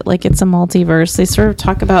talk about it like it's a multiverse. They sort of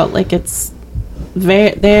talk about like it's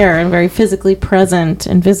there and very physically present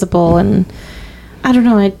and visible, and I don't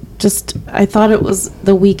know, I thought it was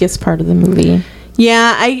the weakest part of the movie.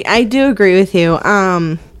 Yeah, I do agree with you.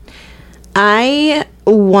 I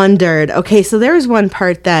wondered, okay, so there was one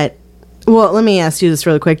part that, well, let me ask you this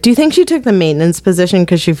really quick. Do you think she took the maintenance position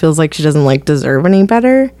because she feels like she doesn't deserve any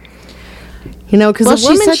better? Because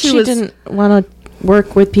she said she didn't want to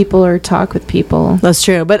work with people or talk with people. That's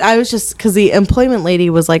true. But I was just, because the employment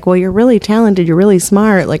lady was like, well, you're really talented, you're really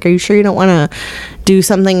smart. Like, are you sure you don't want to do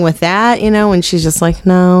something with that? And she's just like,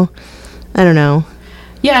 no, I don't know.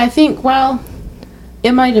 Yeah, I think, well,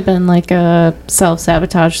 it might have been like a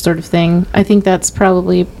self-sabotage sort of thing. I think that's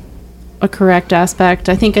probably a correct aspect.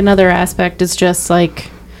 I think another aspect is just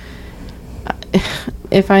like,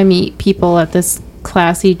 if I meet people at this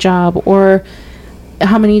classy job, or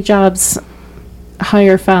how many jobs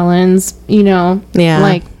hire felons, Yeah.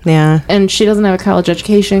 Yeah. and she doesn't have a college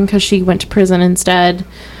education because she went to prison instead.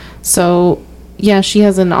 So yeah, she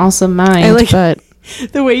has an awesome mind, but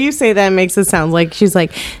the way you say that makes it sound like she's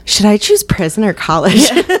like, should I choose prison or college?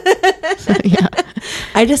 yeah.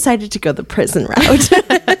 I decided to go the prison route.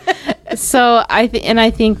 So I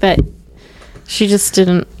think that she just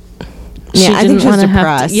didn't. Yeah, I think she was wanna have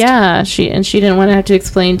depressed. to, yeah, she didn't want to have to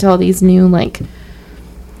explain to all these new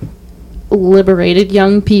liberated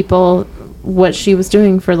young people what she was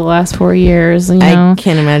doing for the last 4 years. I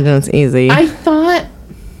can't imagine it's easy. I thought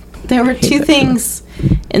there were two things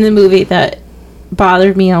in the movie that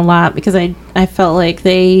bothered me a lot because I felt like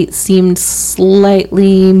they seemed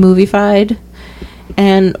slightly moviefied.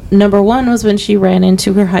 And number one was when she ran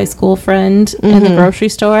into her high school friend in the grocery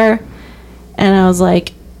store. And I was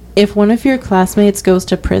like, if one of your classmates goes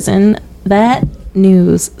to prison, that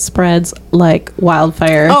news spreads like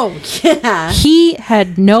wildfire. Oh, yeah. He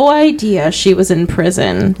had no idea she was in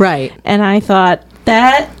prison. Right. And I thought,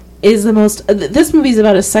 that is the most... This movie's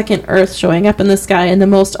about a second Earth showing up in the sky, and the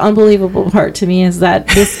most unbelievable part to me is that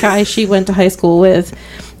this guy she went to high school with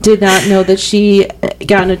did not know that she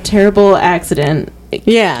got in a terrible accident.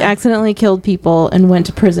 Yeah. Accidentally killed people and went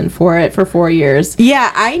to prison for it for 4 years.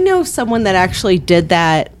 Yeah, I know someone that actually did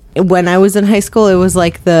that when I was in high school. It was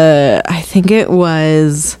like I think it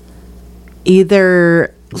was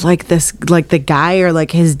either like the guy or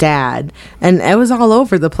like his dad, and it was all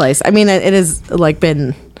over the place. I mean, it has like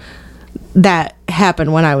been... That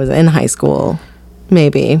happened when I was in high school,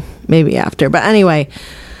 maybe after. But anyway,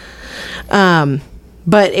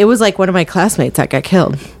 but it was like one of my classmates that got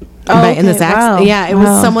killed in this accident. Wow. Yeah, it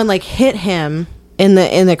was someone like hit him in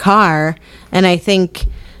the car, and I think,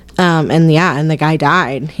 and the guy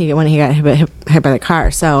died when he got hit by the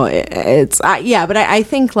car. So it's but I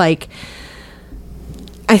think like.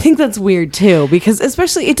 I think that's weird too, because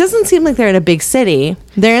especially it doesn't seem like they're in a big city.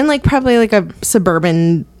 They're in like probably like a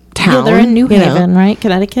suburban town. Yeah, they're in New Haven, right?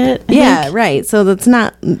 Connecticut. I think. Right. So that's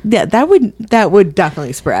not. Yeah, that would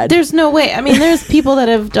definitely spread. There's no way. I mean, there's people that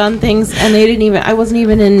have done things and they didn't even. I wasn't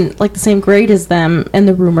even in like the same grade as them, and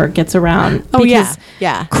the rumor gets around. Oh because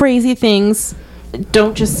yeah. Crazy things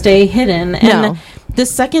don't just stay hidden. And No. the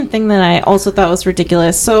second thing that I also thought was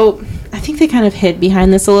ridiculous. So I think they kind of hid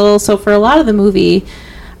behind this a little. So for a lot of the movie,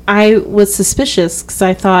 I was suspicious because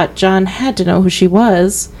I thought John had to know who she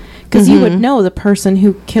was, because you would know the person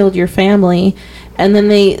who killed your family. And then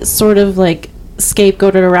they sort of like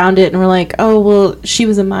scapegoated around it and were like, oh, well, she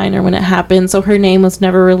was a minor when it happened, so her name was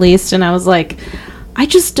never released. And I was like, I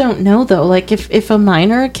just don't know though. Like if a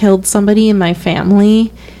minor killed somebody in my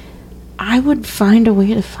family, I would find a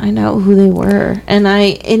way to find out who they were. And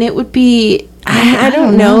it would be... I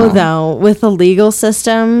don't know though. With the legal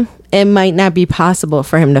system, it might not be possible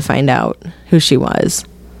for him to find out who she was.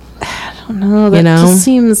 I don't know. That just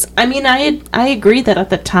seems... I mean, I agree that at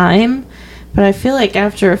the time, but I feel like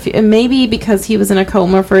after a few... Maybe because he was in a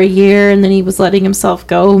coma for a year and then he was letting himself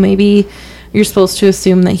go, maybe you're supposed to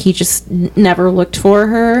assume that he just never looked for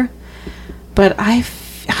her. But I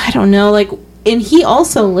don't know. Like, and he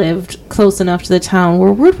also lived close enough to the town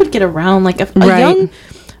where word would get around. Like,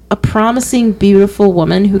 a promising, beautiful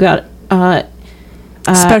woman who got...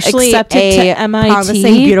 especially accepted to MIT,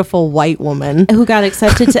 promising, beautiful white woman who got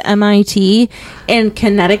accepted to MIT in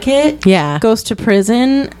Connecticut, goes to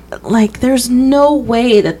prison. Like, there's no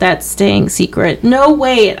way that's staying secret. No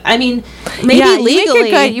way. I mean, maybe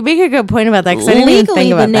legally, you make a good point about that. 'Cause I didn't even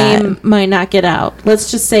think about the name might not get out.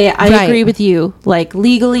 Let's just say I agree with you. Like,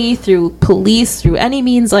 legally, through police, through any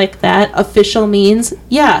means like that, official means,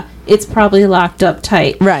 it's probably locked up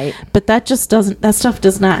tight. Right. But that stuff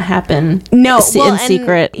does not happen in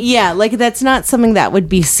secret. Yeah, like that's not something that would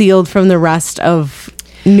be sealed from the rest of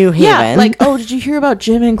New Haven. Yeah, like, oh, did you hear about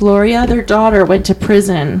Jim and Gloria? Their daughter went to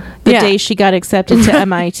prison the day she got accepted to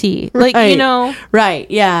MIT. Like, you know. Right,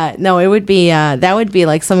 yeah. No, it would be, that would be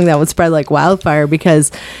like something that would spread like wildfire,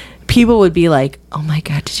 because people would be like, oh my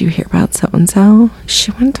God, did you hear about so-and-so?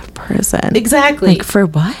 She went to prison. Exactly. Like, for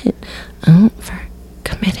what? Oh, for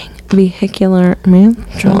committing vehicular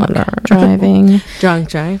manslaughter. Drunk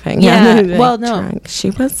driving. Yeah. Well, no. Drunk.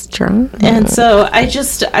 She was drunk. And so I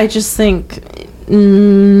just think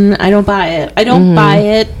I don't buy it. I don't buy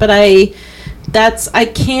it, but I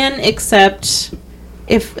can accept,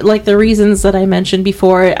 if like the reasons that I mentioned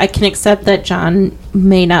before, I can accept that John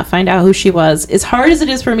may not find out who she was. As hard as it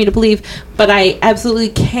is for me to believe, but I absolutely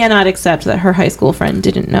cannot accept that her high school friend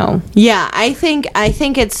didn't know. Yeah, I think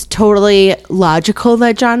it's totally logical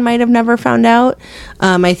that John might have never found out.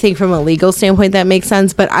 I think from a legal standpoint that makes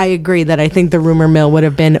sense, but I agree that I think the rumor mill would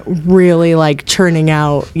have been really like churning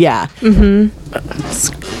out. Yeah.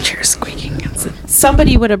 Chair squeaking.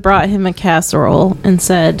 Somebody would have brought him a casserole and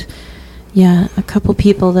said, yeah, a couple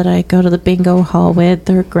people that I go to the bingo hall with,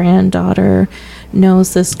 their granddaughter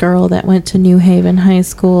knows this girl that went to New Haven High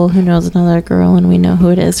School who knows another girl, and we know who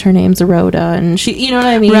it is. Her name's Rhoda, and she, you know what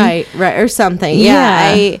I mean? Right, or something.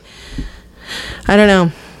 Yeah. I don't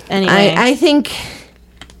know. Anyway. I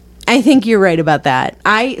think you're right about that.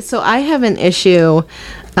 So I have an issue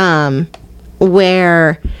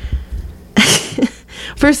where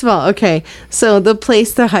First of all, okay, so the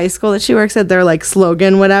high school that she works at, their like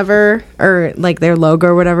slogan, whatever, or like their logo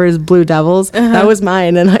or whatever is Blue Devils. That was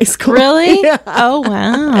mine in high school. Really? Yeah. Oh,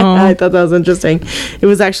 wow. I thought that was interesting. It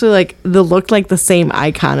was actually like looked like the same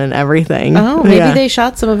icon and everything. Oh, maybe they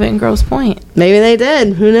shot some of it in Grosse Pointe. Maybe they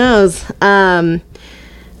did. Who knows?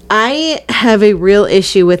 I have a real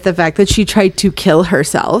issue with the fact that she tried to kill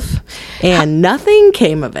herself and nothing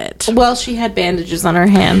came of it. Well, she had bandages on her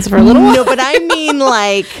hands for a little while. No, but I mean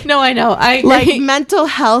like... No, I know. Like mental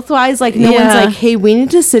health wise, like no one's like, hey, we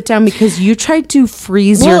need to sit down because you tried to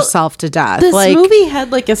freeze yourself to death. This like, movie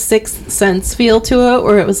had like a Sixth Sense feel to it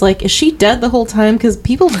where it was like, is she dead the whole time? Because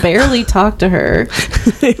people barely talk to her.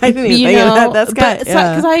 I didn't even think of that. That's good.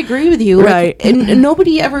 Because I agree with you. Right. Like, and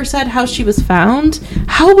nobody ever said how she was found.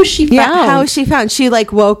 How was she found? Yeah, how was she found? She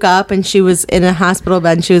like woke up and she was in a hospital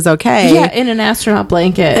bed and she was okay. Yeah, in an astronaut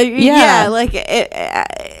blanket. Yeah, like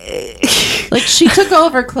like she took all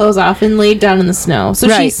of her clothes off and laid down in the snow. So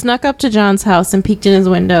she snuck up to John's house and peeked in his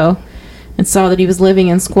window and saw that he was living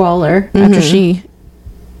in squalor after she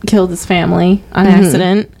killed his family on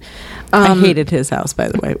accident. I hated his house, by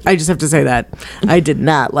the way. I just have to say that. I did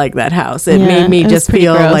not like that house. It made me it was just pretty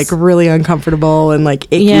feel gross. like really uncomfortable and like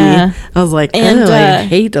icky. Yeah. I was like, And, I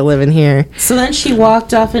hate to live in here. So then she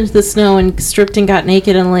walked off into the snow and stripped and got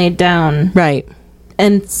naked and laid down. Right.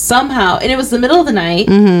 And somehow, and it was the middle of the night,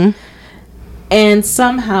 and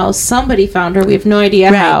somehow somebody found her. We have no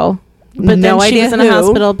idea how. But No then she idea was in a who.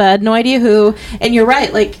 hospital bed. No idea who. And you're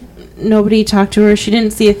right, like, nobody talked to her. She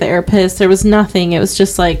didn't see a therapist. There was nothing. It was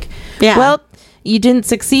just like, well, you didn't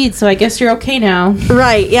succeed, so I guess you're okay now.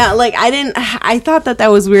 Right. Yeah. Like I thought that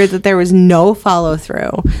was weird that there was no follow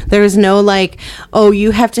through. There was no like, oh, you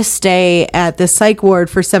have to stay at the psych ward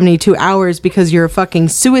for 72 hours because you're a fucking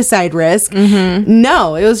suicide risk.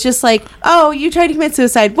 No, it was just like, oh, you tried to commit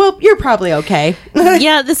suicide. Well, you're probably okay.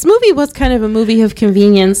 Yeah, this movie was kind of a movie of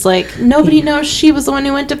convenience. Like, nobody knows she was the one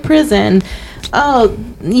who went to prison. Oh,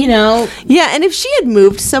 you know. Yeah, and if she had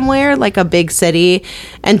moved somewhere like a big city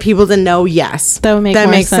and people didn't know, yes, that would make more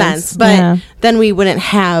makes sense. But then we wouldn't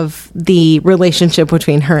have the relationship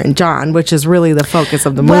between her and John, which is really the focus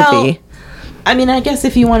of the movie. Well, I mean, I guess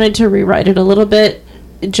if you wanted to rewrite it a little bit,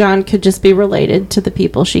 John could just be related to the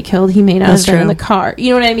people she killed. He may not have been in the car.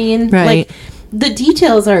 You know what I mean? Right. Like, the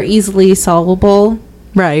details are easily solvable.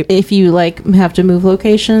 Right. If you like have to move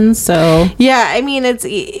locations, so yeah, I mean it's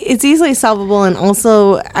easily solvable, and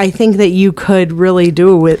also I think that you could really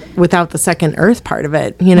do it without the second Earth part of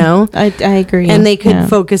it. You know, I agree, and they could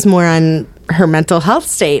focus more on her mental health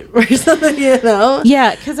state or something. You know,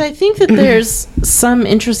 yeah, because I think that there's some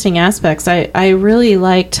interesting aspects. I really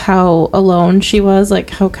liked how alone she was, like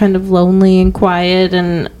how kind of lonely and quiet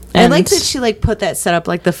and. I like that she like put that set up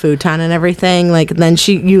like the futon and everything. Like then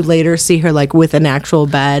you later see her like with an actual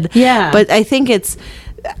bed. Yeah. But I think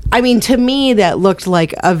I mean, to me that looked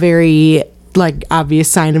like a very like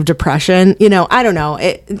obvious sign of depression. You know, I don't know.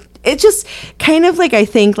 It just kind of like I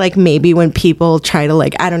think like maybe when people try to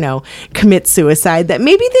like, I don't know, commit suicide that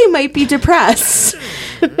maybe they might be depressed.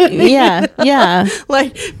 Yeah.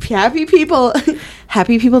 Like happy people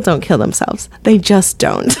don't kill themselves. They just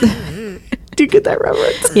don't. Do you get that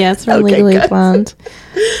reference? Yeah, it's from Legally Blonde.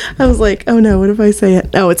 I was like, oh no, what if I say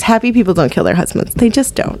it? No, it's happy people don't kill their husbands. They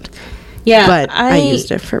just don't. Yeah. But I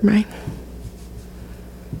used it for mine.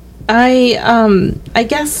 I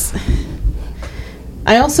guess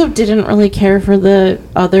I also didn't really care for the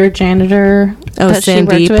other janitor that she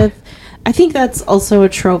worked with. I think that's also a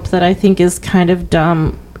trope that I think is kind of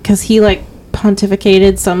dumb because he like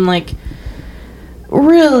pontificated some like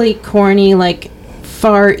really corny like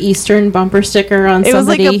Far Eastern bumper sticker on somebody. It was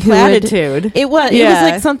like a platitude. It was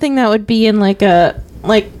like something that would be in like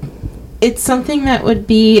it's something that would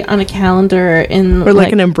be on a calendar or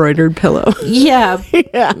like an embroidered pillow. Yeah.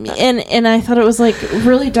 And I thought it was like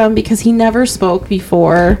really dumb because he never spoke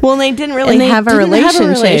before. Well, they didn't really have a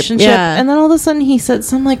relationship. Yeah. And then all of a sudden he said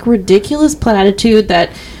some like ridiculous platitude that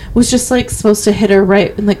was just like supposed to hit her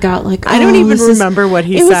right in the gut. Like, I don't even remember what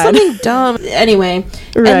he said. It was something dumb. Anyway,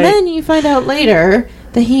 and then you find out later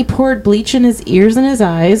that he poured bleach in his ears and his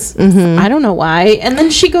eyes. I don't know why. And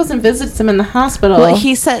then she goes and visits him in the hospital. Well,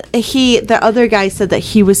 he said the other guy said that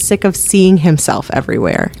he was sick of seeing himself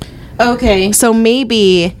everywhere. Okay. So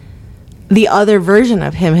maybe the other version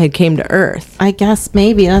of him had came to Earth. I guess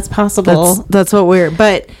maybe that's possible. That's what we're.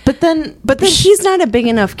 But then he's not a big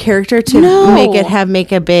enough character to No.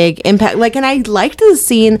 make a big impact. Like, and I liked the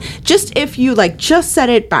scene. Just if you like just said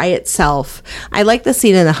it by itself, I like the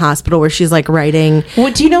scene in the hospital where she's like writing.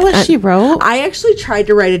 What, do you know what she wrote? I actually tried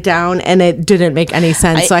to write it down and it didn't make any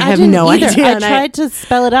sense. So I have didn't no either. idea. I tried to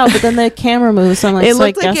spell it out, but then the camera moved, so I'm like, It so I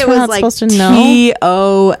looked like guess it we're was not like supposed to know.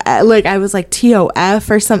 T-O, like I was like TOF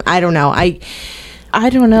or something. I don't know. I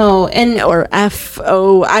don't know. And Or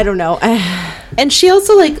FO. I don't know. and she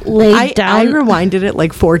also like laid down. I rewinded it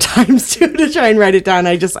like 4 times too to try and write it down.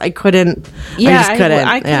 I couldn't. Yeah, I just couldn't.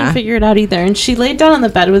 I couldn't figure it out either. And she laid down on the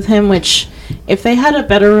bed with him, which, if they had a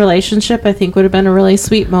better relationship, I think would have been a really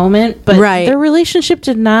sweet moment. But Right. their relationship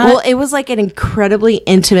did not. Well, it was like an incredibly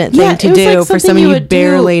intimate thing to it was do like for something someone you would do.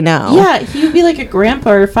 barely know. Yeah, he would be like a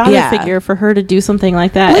grandpa or father Yeah. figure for her to do something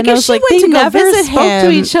like that. Like, and I if was she like, went they to go never visit spoke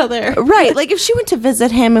to him- each other. Right. Like if she went to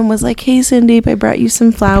visit him and was like, "Hey, Cindy, I brought you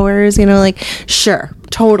some flowers," you know, like, sure.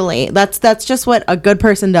 Totally. That's just what a good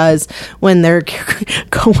person does when their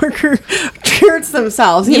coworker hurts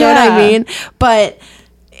themselves. You know what I Yeah. mean? But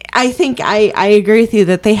I think I agree with you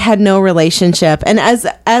that they had no relationship. And as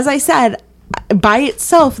I said, by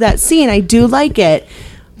itself, that scene, I do like it,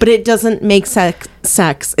 but it doesn't make sex.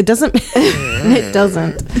 It doesn't. It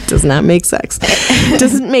doesn't. It does not make sex. It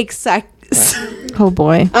doesn't make sex. Oh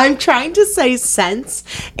boy. I'm trying to say sense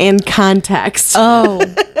and context. Oh.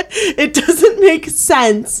 It doesn't make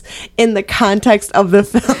sense in the context of the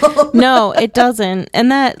film. No, it doesn't.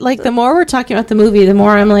 And that, like, the more we're talking about the movie, the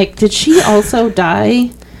more I'm like, did she also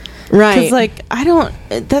die? Right. Because, like,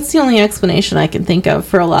 that's the only explanation I can think of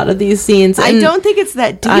for a lot of these scenes. I And don't think it's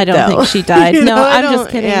that deep, I don't though. think she died. You No, know, I I'm just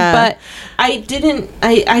don't- kidding. yeah. But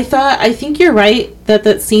I think you're right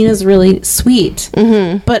that scene is really sweet.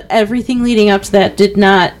 Mm-hmm. But everything leading up to that did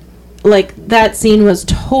not, like, that scene was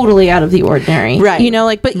totally out of the ordinary. Right. You know,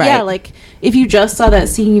 like, but yeah, Right. like, if you just saw that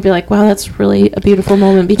scene, you'd be like, wow, that's really a beautiful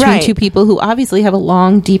moment between Right. two people who obviously have a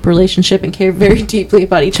long, deep relationship and care very deeply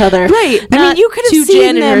about each other. Right. I Not mean, you could have two seen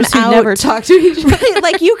them janitors who out. never talk to each other. Right.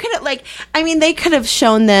 Like, you could have, like, I mean, they could have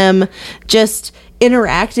shown them just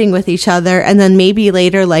interacting with each other and then maybe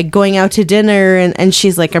later like going out to dinner and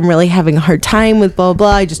she's like, I'm really having a hard time with blah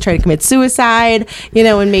blah, I just tried to commit suicide, you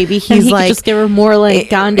know, and maybe And he's he like, could just give her more like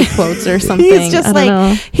Gandhi quotes or something. he's just I don't like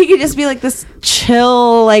know. he could just be like this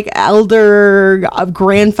chill like elder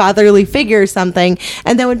grandfatherly figure or something,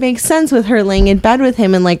 and that would make sense with her laying in bed with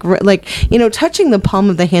him and like you know, touching the palm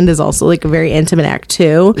of the hand is also like a very intimate act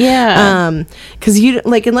too. Yeah. Because you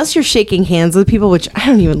like, unless you're shaking hands with people, which I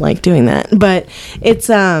don't even like doing that, but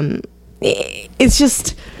it's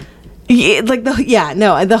just like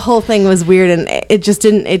the whole thing was weird and it just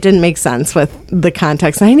didn't make sense with the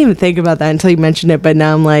context. I didn't even think about that until you mentioned it, but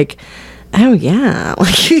now I'm like, oh yeah,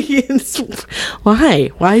 like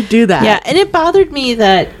why do that? Yeah, and it bothered me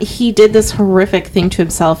that he did this horrific thing to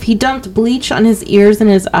himself. He dumped bleach on his ears and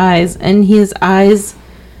his eyes, and his eyes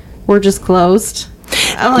were just closed.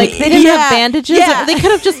 I'm like, they didn't have bandages. Yeah. They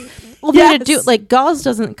could have just. Well, Yes. they do like gauze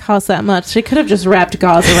doesn't cost that much. They could have just wrapped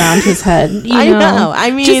gauze around his head. You I know? know. I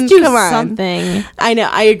mean, just do come on. something. I know.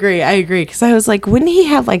 I agree. Because I was like, wouldn't he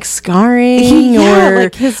have like scarring Yeah, or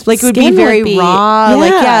like, his like it would be skin would very be- raw?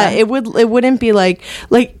 Like, yeah. it wouldn't be like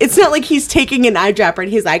it's not like he's taking an eyedropper and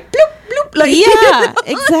he's like bloop bloop like Yeah,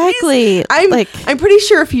 exactly. I'm pretty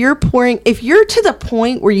sure if you're to the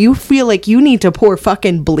point where you feel like you need to pour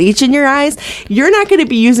fucking bleach in your eyes, you're not going to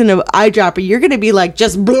be using an eyedropper. You're going to be like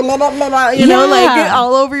just blah, blah, blah, blah, blah, you know, like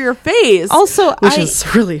all over your face. Also, which is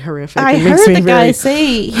really horrific. I It makes heard me the guy very-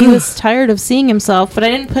 say he was tired of seeing himself, but I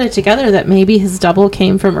didn't put it together that maybe his double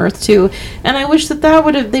came from Earth 2. And I wish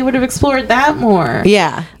they would have explored that more.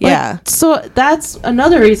 Yeah, Like, yeah. So that's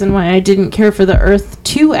another reason why I didn't care for the Earth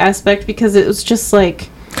 2 aspect, because it was just like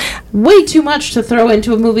way too much to throw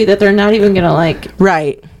into a movie that they're not even gonna like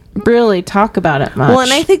Right. really talk about it much. Well,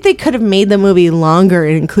 and I think they could have made the movie longer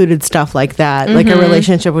and included stuff like that, like a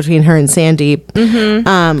relationship between her and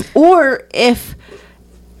Sandeep. Or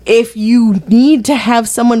if you need to have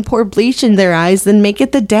someone pour bleach in their eyes, then make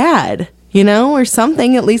it the dad, you know, or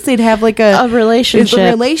something. At least they'd have like a relationship.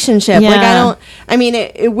 Like I mean,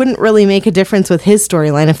 it wouldn't really make a difference with his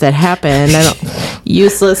storyline if that happened. I don't.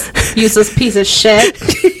 useless piece of shit.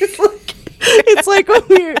 It's like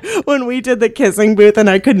when we did the kissing booth, and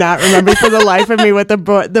I could not remember for the life of me what the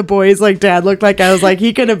boy's like dad looked like. I was like,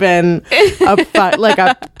 he could have been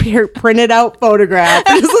a printed out photograph,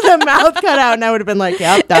 just with the mouth cut out, and I would have been like,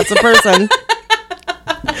 yep, that's a person.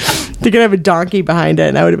 They could have a donkey behind it,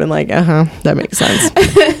 and I would have been like, that makes sense.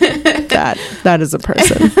 That is a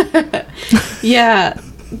person. Yeah.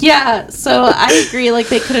 Yeah, so I agree. Like,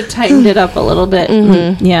 they could have tightened it up a little bit.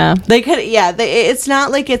 Yeah. They could, yeah. It's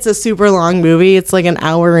not like it's a super long movie. It's like an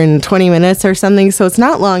hour and 20 minutes or something. So it's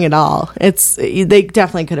not long at all. They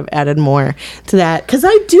definitely could have added more to that. Because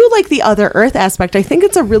I do like the Other Earth aspect. I think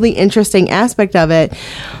it's a really interesting aspect of it.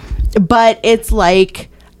 But it's like,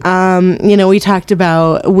 we talked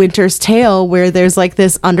about Winter's Tale, where there's like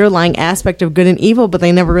this underlying aspect of good and evil, but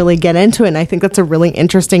they never really get into it. And I think that's a really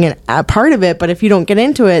interesting part of it. But if you don't get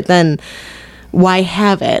into it, then why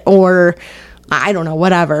have it? Or I don't know,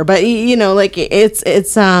 whatever. But like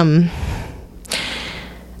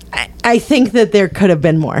I think that there could have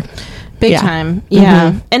been more. Big time.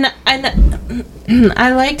 Yeah. And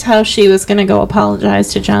I liked how she was going to go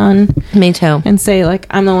apologize to John. Me too. And say, like,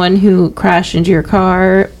 I'm the one who crashed into your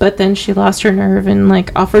car. But then she lost her nerve and,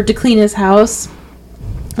 like, offered to clean his house.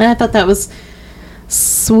 And I thought that was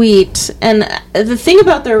sweet. And the thing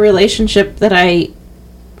about their relationship that I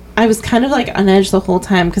was kind of, like, on edge the whole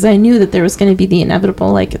time, because I knew that there was going to be the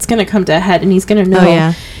inevitable, like, it's going to come to a head and he's going to know. Oh,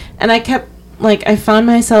 yeah. And I kept, like, I found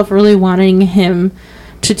myself really wanting him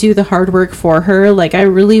to do the hard work for her. Like, I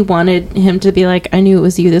really wanted him to be like, I knew it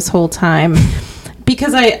was you this whole time.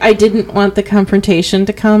 Because I didn't want the confrontation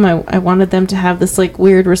to come. I wanted them to have this, like,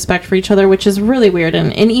 weird respect for each other, which is really weird.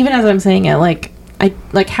 And even as I'm saying it, like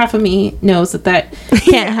half of me knows that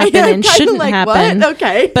can't happen and shouldn't like, happen. What?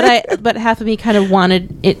 Okay. But half of me kind of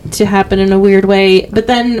wanted it to happen in a weird way. But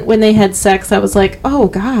then when they had sex, I was like, oh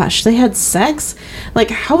gosh, they had sex?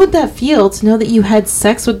 Like, how would that feel to know that you had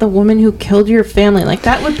sex with the woman who killed your family? Like,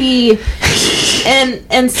 that would be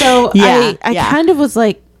and so I kind of was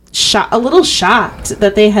like a little shocked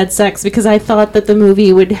that they had sex, because I thought that the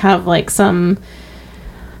movie would have like some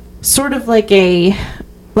sort of like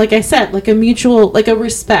like I said, like a mutual, like a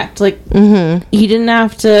respect. Like, he didn't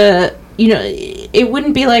have to, it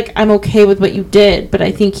wouldn't be like, I'm okay with what you did, but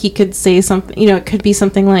I think he could say something, it could be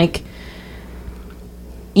something like,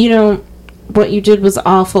 what you did was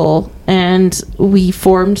awful, and we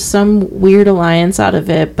formed some weird alliance out of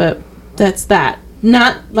it, but that's that.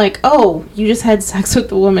 Not like, oh, you just had sex with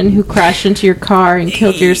the woman who crashed into your car and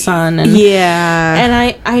killed your son. And,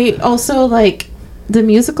 and I also, like, the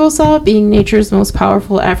musical Saw being nature's most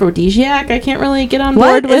powerful aphrodisiac, I can't really get on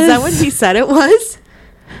board with. Is that what he said it was?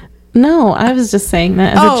 No, I was just saying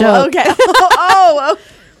that as a joke. Okay.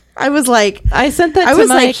 I was like, I sent that to Mike. I was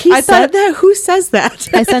like, he said that? Who says that?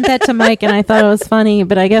 I sent that to Mike, and I thought it was funny,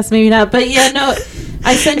 but I guess maybe not. But yeah, no,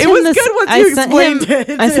 I sent him this. It was good once you explained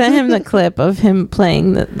it. I sent him the clip of him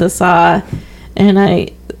playing the Saw, and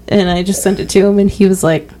I just sent it to him, and he was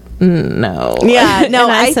like, no. Yeah, no.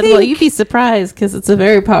 And I said, well, you'd be surprised, because it's a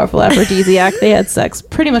very powerful aphrodisiac. They had sex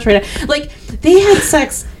pretty much right now. Like, they had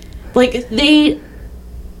sex, like,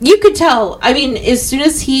 you could tell. I mean, as soon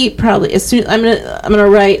I'm gonna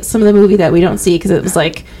write some of the movie that we don't see, because it was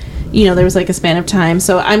like, there was like a span of time.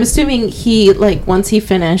 So I'm assuming he, like, once he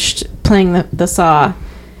finished playing the Saw,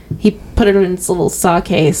 he put it in its little Saw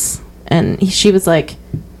case, and she was like,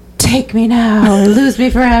 take me now or lose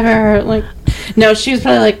me forever. Like, no, she was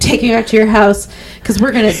probably like, take me back to your house, because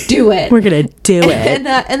we're gonna do it. We're gonna do it.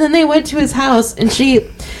 And then they went to his house, and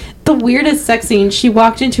the weirdest sex scene, she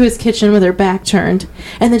walked into his kitchen with her back turned,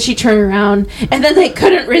 and then she turned around, and then they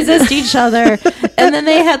couldn't resist each other, and then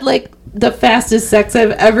they had like the fastest sex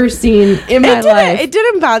I've ever seen in my life. It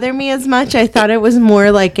didn't bother me as much. I thought it was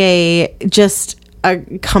more like a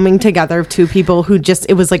coming together of two people who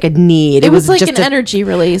it was like a need. It was like just an energy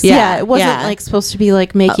release. Yeah, it wasn't like supposed to be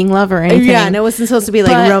like making love or anything. Yeah, and it wasn't supposed to be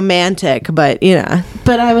like romantic, but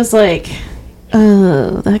But I was like,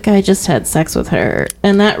 oh, that guy just had sex with her.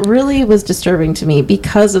 And that really was disturbing to me,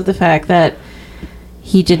 because of the fact that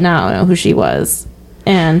he did not know who she was.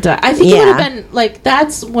 And I think it would have been, like,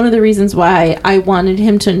 that's one of the reasons why I wanted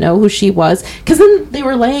him to know who she was. Because then they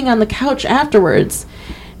were laying on the couch afterwards,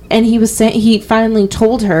 and he was saying, he finally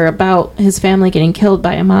told her about his family getting killed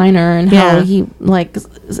by a miner, and how he, like,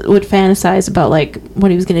 would fantasize about, like, what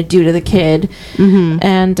he was going to do to the kid.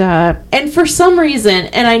 And for some reason,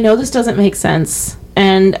 and I know this doesn't make sense,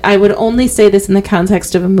 and I would only say this in the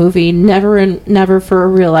context of a movie, never for a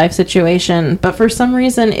real life situation, but for some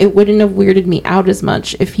reason it wouldn't have weirded me out as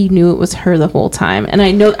much if he knew it was her the whole time. And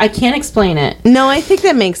I know I can't explain it. No, I think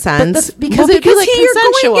that makes sense. Because it'd be like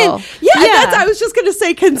consensual. I was just gonna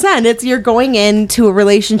say consent. It's you're going into a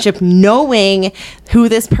relationship knowing who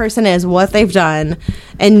this person is, what they've done,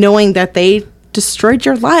 and knowing that they destroyed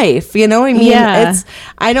your life. You know what I mean? Yeah.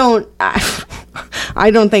 I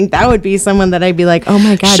don't think that would be someone that I'd be like, oh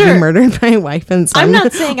my God, you murdered my wife and son. I'm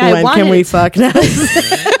not saying I when wanted. Can we fuck now?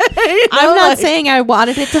 I'm not saying I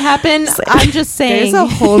wanted it to happen. I'm just saying.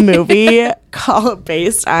 There's a whole movie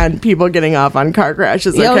based on people getting off on car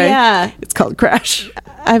crashes. Okay? Oh, yeah. It's called Crash.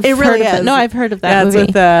 I've It really heard of is. No, I've heard of that That's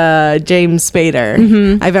movie. with James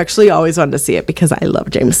Spader. I've actually always wanted to see it because I love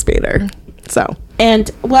James Spader. So,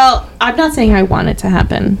 And, well, I'm not saying I want it to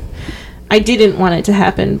happen. I didn't want it to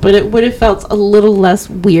happen, but it would have felt a little less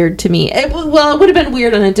weird to me. It would have been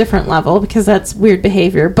weird on a different level because that's weird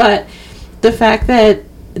behavior. But the fact that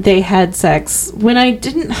they had sex when I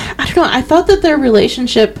don't know, I thought that their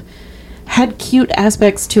relationship had cute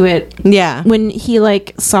aspects to it. yeah. When he,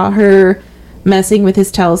 like, saw her messing with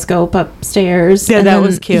his telescope upstairs. Yeah, and that then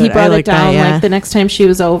was cute. He I brought it like that, down, yeah. like, the next time she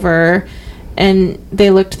was over. And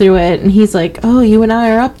they looked through it, and he's like, "Oh, you and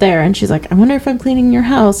I are up there." And she's like, "I wonder if I'm cleaning your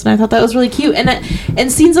house." And I thought that was really cute.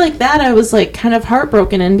 And scenes like that, I was like kind of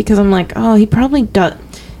heartbroken in because I'm like, "Oh, he probably does."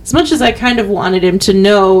 As much as I kind of wanted him to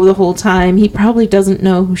know the whole time, he probably doesn't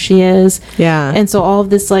know who she is. Yeah. And so all of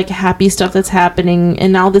this like happy stuff that's happening,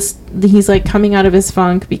 and now he's like coming out of his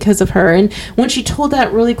funk because of her. And when she told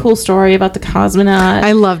that really cool story about the cosmonaut,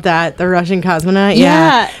 I love that. The Russian cosmonaut.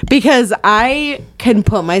 Yeah. Because I can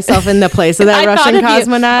put myself in the place of that I thought Russian of you.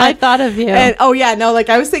 cosmonaut. I thought of you. And like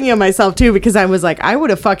I was thinking of myself too, because I was like, I would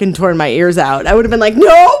have fucking torn my ears out. I would have been like,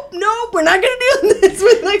 nope, we're not going to do this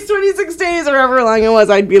for the next 26 days or however long it was.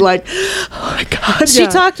 I'd be like, oh my God. She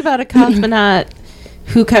talked about a cosmonaut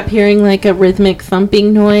who kept hearing like a rhythmic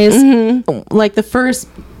thumping noise, like the first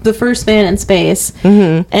man in space,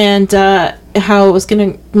 and how it was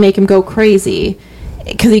going to make him go crazy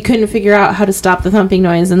because he couldn't figure out how to stop the thumping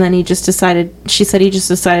noise. And then she said he just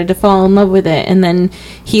decided to fall in love with it. And then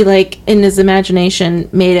he, like, in his imagination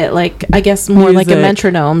made it like, I guess more like a Music.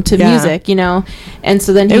 metronome to Yeah. music, you know? And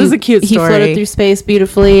so then It was a cute he floated story. through space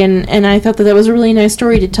beautifully. And I thought that was a really nice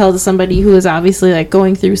story to tell to somebody who is obviously like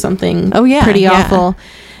going through something pretty yeah. awful.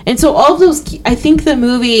 And so all of those, I think the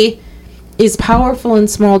movie is powerful in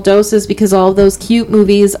small doses because all of those cute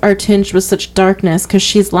movies are tinged with such darkness because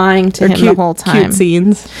she's lying to him the whole time. Cute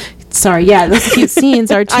scenes. Sorry, yeah, those cute scenes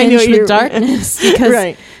are I knew tinged you were- with darkness because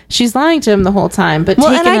Right. she's lying to him the whole time. But Well,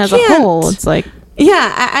 and taken I as a can't- whole, it's like,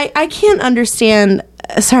 Yeah, I can't understand.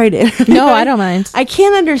 Sorry to. no, I don't mind. I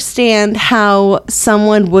can't understand how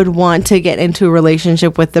someone would want to get into a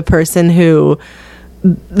relationship with the person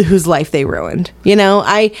whose life they ruined. You know,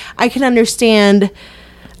 I can understand.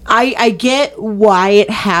 I get why it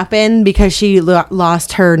happened because she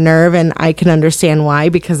lost her nerve, and I can understand why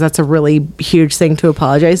because that's a really huge thing to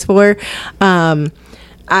apologize for.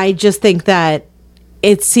 I just think that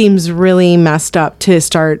it seems really messed up to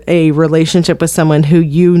start a relationship with someone who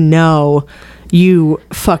you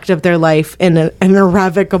fucked up their life in an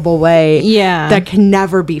irrevocable way Yeah. that can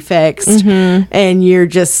never be fixed, and you're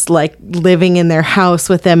just like living in their house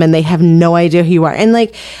with them and they have no idea who you are. And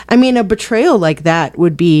like, I mean, a betrayal like that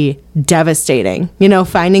would be devastating, you know,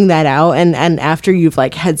 finding that out and after you've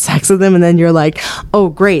like had sex with them and then you're like, oh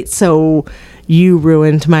great, so you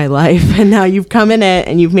ruined my life and now you've come in it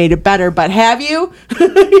and you've made it better, but have you? You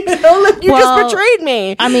know, like, you Well, just betrayed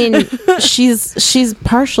me. I mean, she's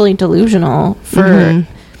partially delusional for.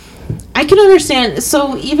 Mm-hmm. I can understand.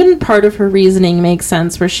 So even part of her reasoning makes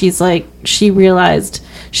sense, where she's like, she realized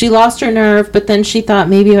she lost her nerve, but then she thought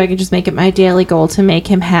maybe I could just make it my daily goal to make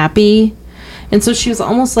him happy. And so she was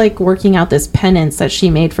almost like working out this penance that she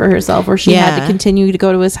made for herself, where she had to Yeah. continue to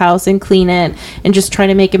go to his house and clean it and just try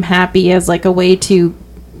to make him happy as like a way to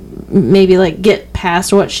maybe like get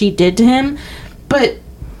past what she did to him. But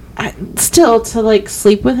still to like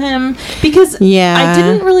sleep with him, because Yeah. I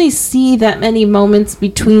didn't really see that many moments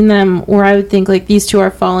between them where I would think like these two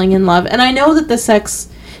are falling in love. And I know that the sex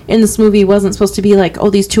in this movie wasn't supposed to be like, oh,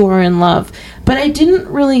 these two are in love, but I didn't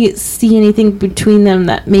really see anything between them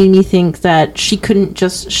that made me think that she couldn't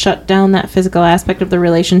just shut down that physical aspect of the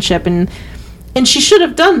relationship. And she should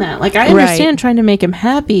have done that. Like, I understand trying to make him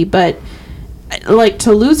happy, but like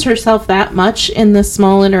to lose herself that much in the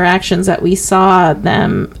small interactions that we saw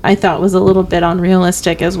them, I thought was a little bit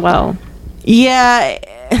unrealistic as well. Yeah,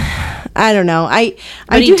 I don't know.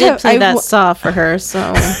 But he did play that saw for her,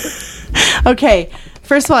 so Okay,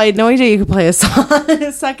 first of all, I had no idea you could play a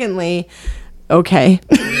saw. Secondly, okay,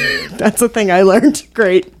 that's a thing I learned.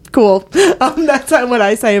 Great, cool. That's what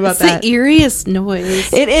I say about it's that. the eeriest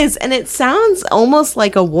noise. It is, and it sounds almost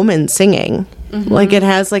like a woman singing. Like it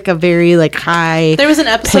has like a very like high. There was an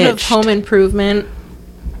episode of pitched. Home Improvement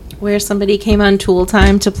where somebody came on Tool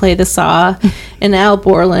Time to play the saw, and Al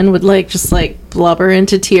Borland would like just like blubber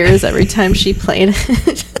into tears every time she played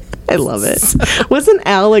it. I love it. Wasn't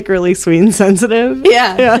Al like really sweet and sensitive?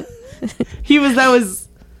 Yeah. He was. That was.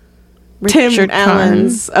 Richard Tim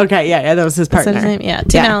Allen's. Okay, yeah, that was his Is that partner. his name? Yeah,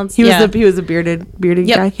 Tim Allen's. He was yeah. he was a bearded Yep.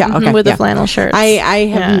 guy. Yeah, okay, with yeah. the flannel shirts. I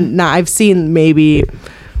have not. I've seen maybe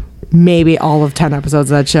all of 10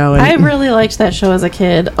 episodes of that show. And I really liked that show as a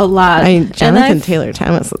kid a lot. Jonathan Taylor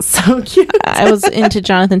Thomas was so cute. I was into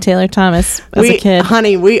Jonathan Taylor Thomas as a kid.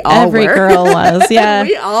 Honey, we all Every were. girl was, yeah.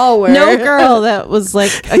 We all were. No girl that was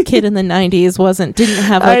like a kid in the 90s didn't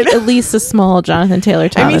have like I know. at least a small Jonathan Taylor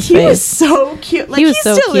Thomas I mean, he face. was so cute. Like, He was he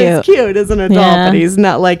so still is cute as an adult, Yeah. but he's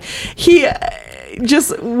not like he.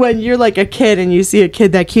 Just when you're like a kid and you see a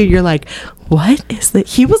kid that cute, you're like, what is that?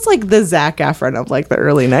 He was like the Zac Efron of like the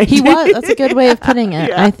early 90s. He was. That's a good way of putting it,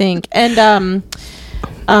 Yeah. I think. And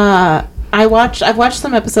I've watched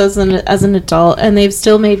some episodes as an adult, and they've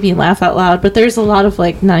still made me laugh out loud. But there's a lot of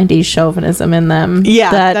like 90s chauvinism in them.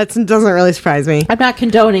 Yeah, that that doesn't really surprise me. I'm not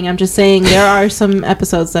condoning. I'm just saying there are some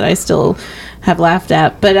episodes that I still have laughed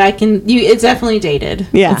at, but it's definitely dated.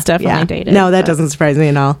 Yeah, It's definitely dated. No, that but- doesn't surprise me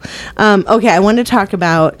at all. Okay, I want to talk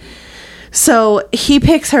about. So he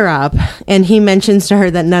picks her up and he mentions to her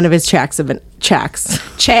that none of his checks have been checks.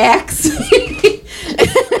 Checks.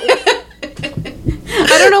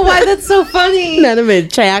 I don't know why that's so funny. None of his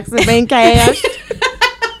checks have been cashed.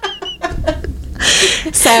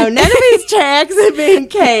 So none of his checks have been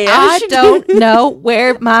cashed. I don't know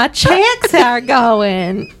where my checks are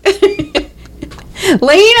going. Lena.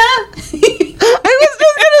 I was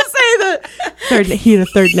just gonna say that he had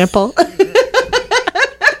a third nipple.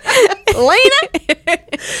 Lena.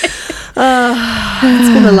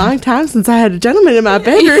 It's been a long time since I had a gentleman in my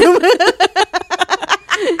bedroom.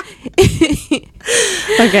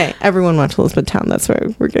 Okay, everyone watch Elizabethtown. That's where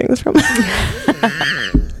we're getting this from.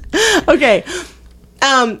 Okay,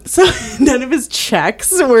 so none of his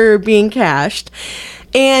checks were being cashed.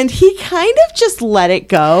 And he kind of just let it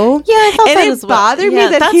go. Yeah, I thought and that it as well. bothered me Yeah,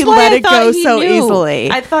 that that's he why let I it thought go he so knew. easily.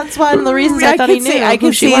 That's one of the reasons I thought he knew. I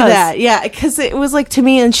could see was. that. Yeah, because it was like to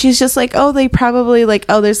me, and she's just like, oh, they probably like,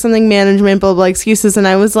 oh, there's something management, blah blah excuses, and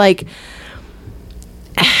I was like.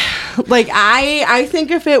 Like I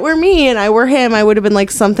think if it were me and I were him, I would have been like,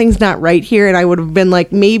 something's not right here, and I would have been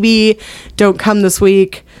like, maybe don't come this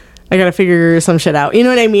week. I gotta figure some shit out. You know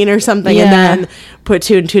what I mean, or something, Yeah. and then put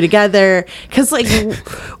two and two together. Because like,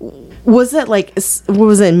 was it like, what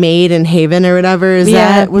was it, Made in Haven or whatever? Was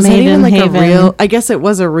that Made even in like Haven. a real? I guess it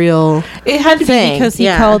was a real. It had to thing, be because he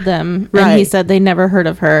yeah. called them and Right. he said they never heard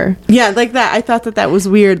of her. Yeah, like that. I thought that was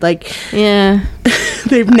weird. Like, Yeah.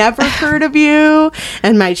 they've never heard of you,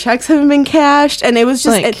 and my checks haven't been cashed, and it was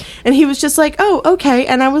just, Like- and he was just like, oh, okay,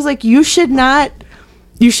 and I was like, you should not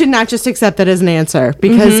just accept that as an answer,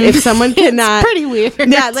 because if someone cannot, Pretty weird.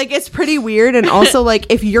 yeah, like it's pretty weird, and also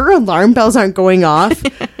like if your alarm bells aren't going off,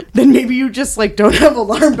 then maybe you just like don't have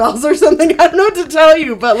alarm bells or something. I don't know what to tell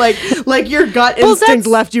you, but like your gut Well, instinct that's-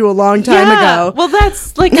 left you a long time ago. Well,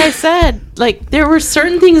 that's like I said. Like there were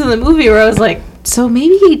certain things in the movie where I was like, so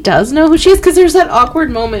maybe he does know who she is, because there's that awkward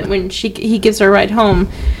moment when he gives her a ride home,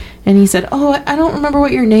 and he said, "Oh, I don't remember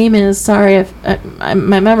what your name is. Sorry, if my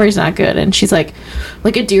memory's not good." And she's like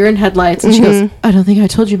a deer in headlights, and she goes, "I don't think I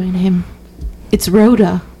told you my name. It's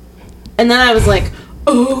Rhoda." And then I was like,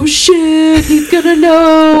 "Oh shit, he's gonna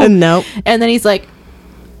know." Nope. And then he's like,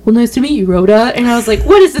 "Well, nice to meet you, Rhoda." And I was like,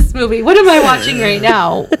 what is this movie? What am I watching right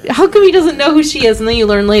now? How come he doesn't know who she is? And then you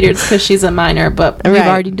learn later it's because she's a minor, but we've Right.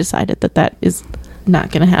 already decided that is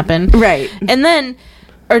not going to happen. Right. And then,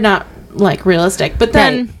 or not like realistic, but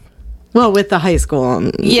then, Right. Well, with the high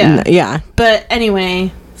school, Yeah. yeah. but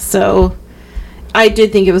anyway, so I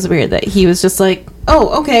did think it was weird that he was just like,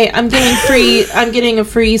 oh, okay, I'm getting a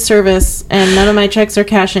free service and none of my checks are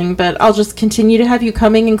cashing, but I'll just continue to have you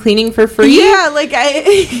coming and cleaning for free. Yeah, like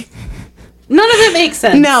I. None of it makes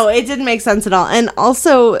sense. No, it didn't make sense at all. And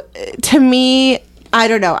also, to me, I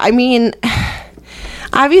don't know. I mean,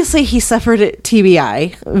 obviously he suffered a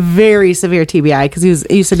TBI, very severe TBI, because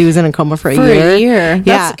you said he was in a coma for a year.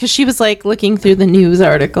 Yeah. because she was like looking through the news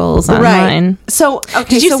articles online. Right. So, okay.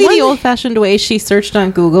 Did you so see one- the old-fashioned way she searched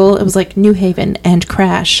on Google? It was like New Haven and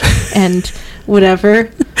crash and whatever.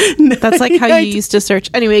 That's like how you used to search.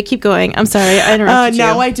 Anyway, keep going. I'm sorry, I interrupted you.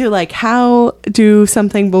 Now I do like how do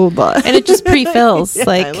something blah blah. And it just pre-fills. Yeah,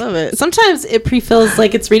 like I love it. Sometimes it pre-fills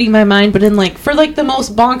like it's reading my mind, but in like for like the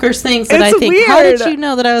most bonkers things that It's I think. How did weird. you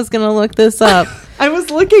know that I was gonna look this up? I was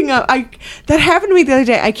looking up. That happened to me the other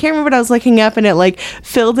day. I can't remember what I was looking up, and it like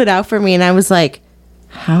filled it out for me, and I was like,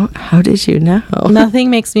 How did you know? Nothing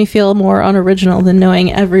makes me feel more unoriginal than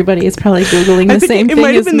knowing everybody is probably Googling the same it thing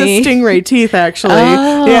might have as been me. the stingray teeth, actually.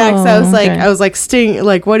 Oh, yeah, because I okay. was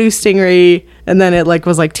like, what do stingray? And And then it like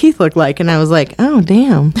was like teeth look like, and I was like, oh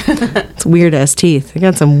damn, it's weird ass teeth. I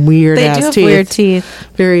got some weird They ass do have teeth. weird teeth.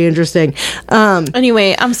 Very interesting.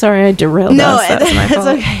 Anyway, I'm sorry I derailed No, us. That's my it's fault.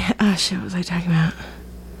 okay. Oh shit, what was I talking about?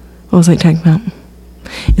 What was I talking about?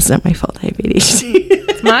 It's not my fault. I have ADHD.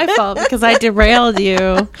 It's my fault because I derailed you.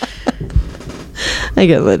 I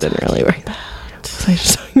guess that didn't really work. What was I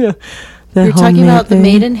just talking about? You're talking about the thing?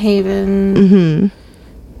 Maiden Haven. Mm-hmm.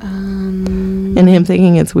 And him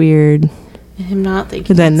thinking it's weird. And him not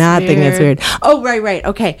thinking. Then not thinking it's weird. Oh, right.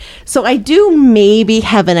 Okay. So I do maybe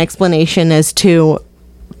have an explanation as to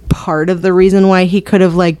part of the reason why he could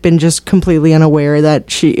have like been just completely unaware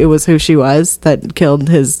that it was who she was that killed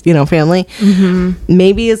his, family. Mm-hmm.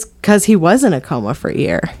 Maybe it's because he was in a coma for a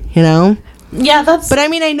year, Yeah, that's. But I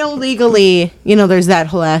mean, I know legally, there's that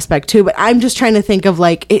whole aspect too. But I'm just trying to think of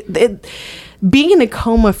like it being in a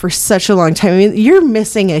coma for such a long time. I mean, you're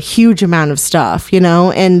missing a huge amount of stuff,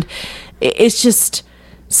 and it's just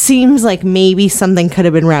seems like maybe something could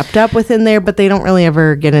have been wrapped up within there, but they don't really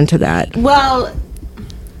ever get into that. Well,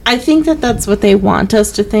 I think that's what they want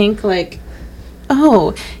us to think. Like,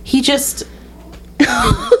 oh, he just.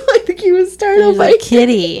 I think he was startled by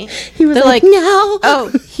kitty. He was They're like, no.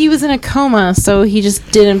 Oh, he was in a coma, so he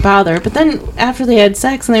just didn't bother. But then after they had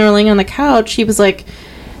sex and they were laying on the couch, he was like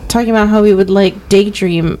talking about how he would like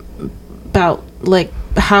daydream about like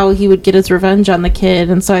how he would get his revenge on the kid.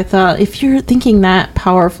 And so I thought, if you're thinking that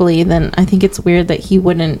powerfully, then I think it's weird that he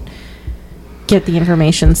wouldn't get the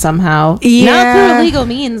information somehow. Yeah. Not through illegal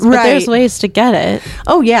means, but there's ways to get it.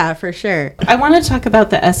 Oh yeah, for sure. I want to talk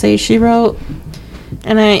about the essay she wrote.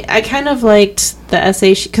 And I kind of liked the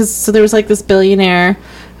essay because there was like this billionaire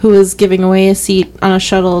who was giving away a seat on a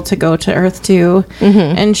shuttle to go to Earth 2.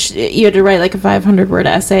 Mm-hmm. And you had to write like a 500-word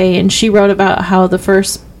essay. And she wrote about how the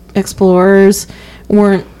first explorers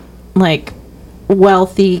weren't like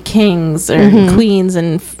wealthy kings or queens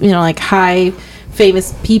and, like high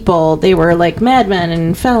famous people. They were like madmen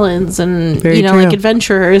and felons and, Very true. like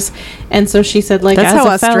adventurers. And so she said like, that's as how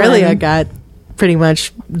a Australia felon, got pretty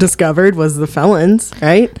much discovered, was the felons,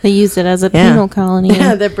 right? they used it as a penal colony.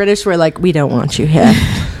 Yeah, the British were like, we don't want you here.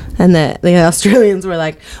 And the Australians were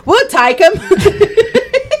like, we'll take them.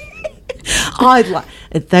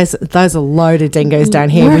 There's a load of dingoes down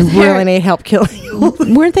here. We really need help killing you.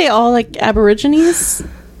 Weren't they all like Aborigines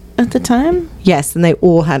at the time? Yes, and they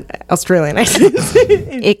all had Australian accents.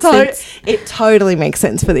 It totally makes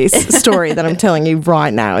sense for this story that I'm telling you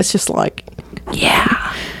right now. It's just like,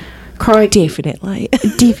 yeah. Correct. Definitely.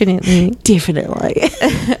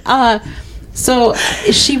 So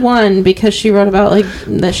she won because she wrote about like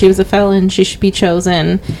that she was a felon, she should be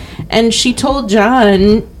chosen, and she told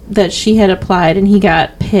John that she had applied, and he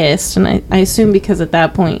got pissed, and I assume because at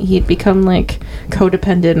that point he'd become like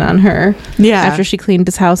codependent on her. Yeah. After she cleaned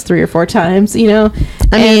his house 3 or 4 times, I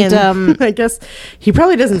mean, I guess he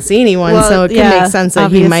probably doesn't see anyone, so it could make sense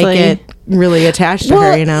that he might get really attached to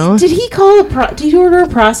her, Did he call did he order a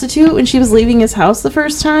prostitute when she was leaving his house the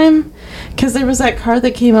first time? Because there was that car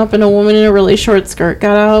that came up and a woman in a really short skirt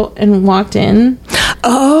got out and walked in.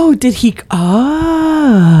 Oh, did he?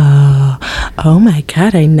 Oh my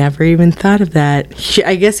God, I never even thought of that.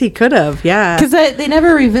 I guess he could have, yeah. Because they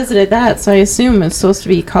never revisited that, so I assume it's supposed to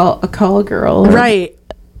be a call girl. Right.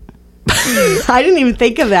 I didn't even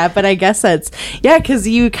think of that, but I guess that's, yeah, because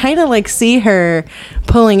you kind of like see her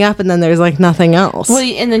pulling up and then there's like nothing else. Well,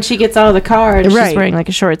 and then she gets out of the car and she's wearing like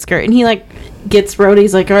a short skirt, and he like gets Rhodey.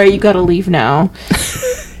 He's like, all right, you gotta leave now.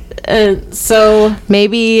 So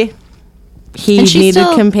maybe he needed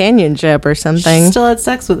companionship or something. She still had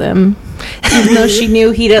sex with him, even though she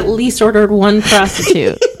knew he'd at least ordered one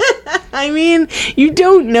prostitute. I mean, you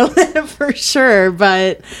don't know that for sure,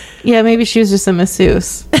 but yeah, maybe she was just a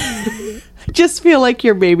masseuse. Just feel like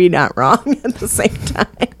you're maybe not wrong at the same time.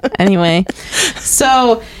 Anyway,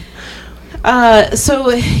 so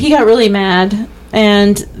he got really mad,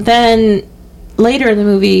 and then later in the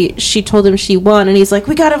movie, she told him she won, and he's like,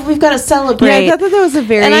 we've got to celebrate. Yeah, I thought that was a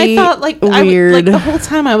very and I thought like weird. the whole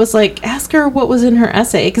time I was like, ask her what was in her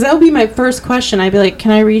essay, because that would be my first question. I'd be like,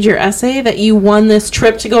 can I read your essay that you won this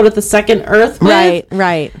trip to go to the second Earth with?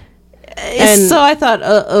 Right. And so I thought,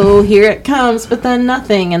 here it comes, but then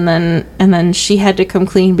nothing, and then she had to come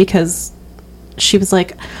clean because she was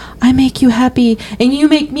like, I make you happy and you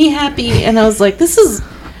make me happy, and I was like, this is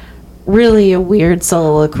really a weird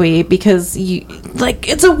soliloquy, because you like,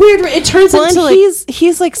 it's a weird, it turns into like,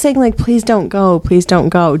 he's like saying like, please don't go,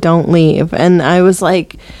 don't leave, and I was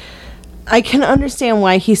like, I can understand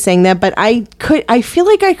why he's saying that, but I feel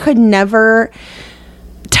like I could never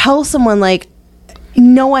tell someone like,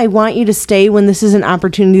 no, I want you to stay when this is an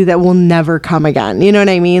opportunity that will never come again. You know what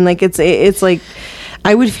I mean? Like it's like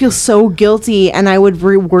I would feel so guilty, and I would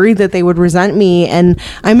worry that they would resent me, and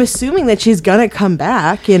I'm assuming that she's gonna come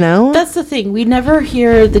back, you know? That's the thing. We never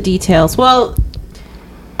hear the details. Well,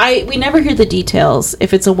 we never hear the details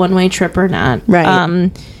if it's a one-way trip or not. Right.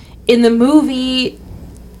 In the movie,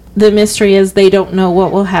 the mystery is they don't know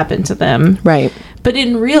what will happen to them. Right. But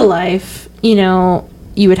in real life, you know,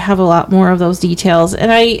 you would have a lot more of those details.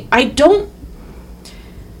 And I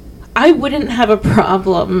wouldn't have a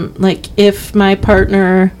problem, like, if my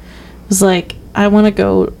partner was like, I want to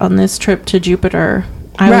go on this trip to Jupiter.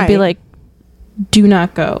 I would be like, do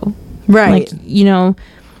not go. Right. Like, you know,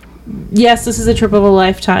 yes, this is a trip of a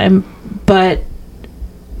lifetime, but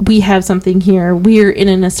we have something here. We're in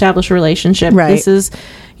an established relationship. Right. This is,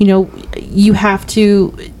 you know, we have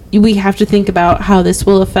to think about how this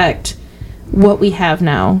will affect what we have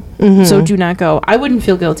now. Mm-hmm. So do not go. I wouldn't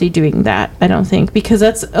feel guilty doing that, I don't think, because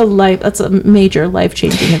that's a major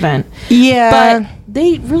life-changing event. Yeah. But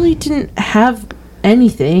they really didn't have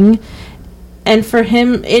anything. And for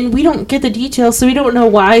him, and we don't get the details, so we don't know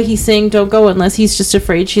why he's saying don't go unless he's just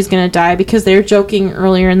afraid she's going to die, because they're joking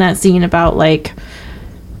earlier in that scene about, like,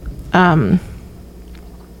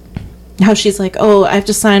 how she's like, oh, I have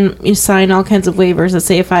to sign all kinds of waivers that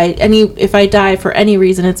say if I die for any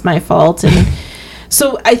reason, it's my fault. And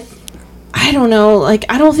so I don't know, like,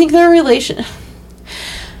 I don't think their relation...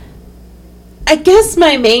 I guess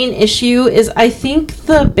my main issue is I think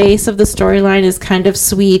the base of the storyline is kind of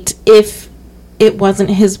sweet if it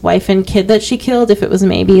wasn't his wife and kid that she killed, if it was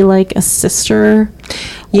maybe like a sister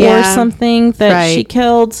or something that she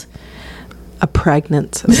killed. A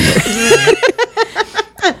pregnant sister.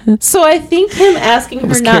 So I think him asking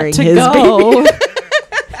her not to go.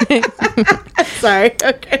 Sorry.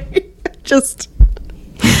 Okay. Just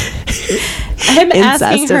him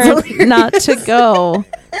asking her not to go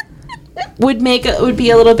would be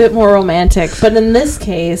a little bit more romantic. But in this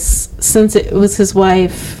case, since it was his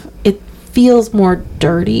wife, it feels more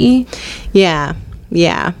dirty. Yeah.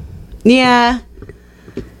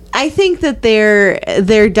 I think that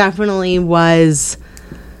there definitely was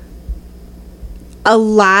a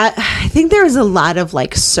lot. I think there was a lot of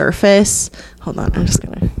like surface. Hold on,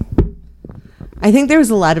 I think there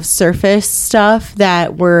was a lot of surface stuff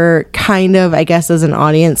that we're kind of, I guess, as an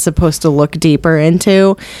audience supposed to look deeper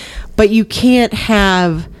into, but you can't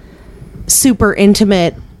have super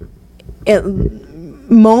intimate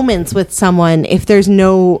moments with someone if there's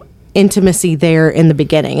no intimacy there in the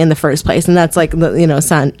beginning, in the first place. And that's like, you know,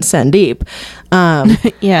 Sandeep.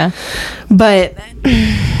 Yeah. But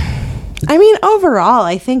I mean, overall,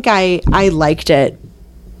 I think I liked it.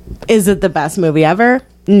 Is it the best movie ever?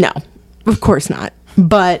 No, of course not.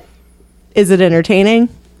 But is it entertaining?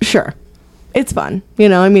 Sure. It's fun. You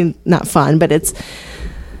know, I mean, not fun, but it's,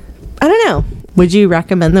 I don't know. Would you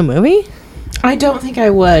recommend the movie? I don't think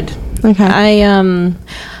I would. Okay.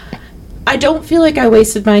 I don't feel like I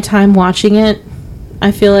wasted my time watching it.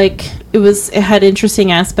 I feel like it had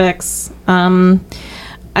interesting aspects.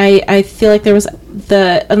 I feel like there was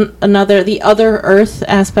the other Earth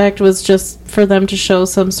aspect was just for them to show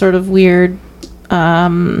some sort of weird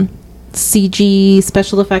CG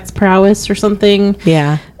special effects prowess or something.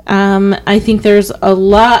 Yeah. I think there's a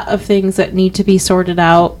lot of things that need to be sorted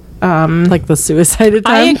out. Like the suicide attempt.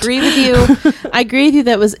 I agree with you. I agree with you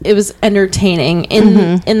that it was entertaining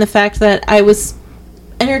in the fact that I was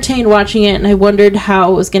entertained watching it and I wondered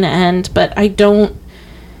how it was going to end, but I don't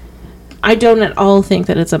at all think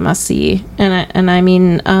that it's a must see. And I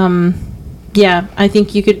mean, yeah, I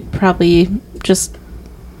think you could probably just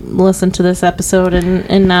listen to this episode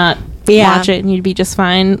and not watch it, and you'd be just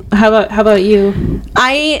fine. How about you?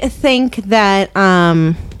 I think that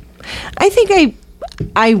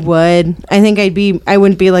I would. I think I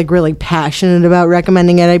wouldn't be like really passionate about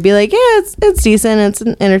recommending it. I'd be like, yeah, it's decent, it's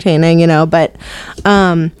entertaining, you know. But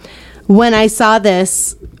when I saw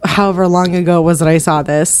this, however long ago it was that I saw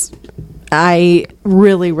this, I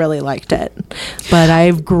really, really liked it. But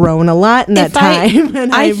I've grown a lot in that time.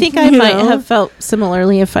 And I think I might have felt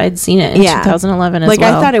similarly if I'd seen it in 2011 as well. Like,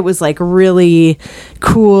 I thought it was like really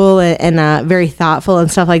cool and very thoughtful and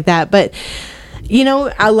stuff like that. But, you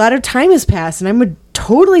know, a lot of time has passed and I'm a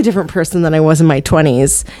totally different person than I was in my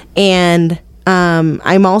 20s. And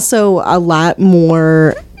I'm also a lot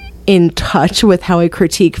more in touch with how I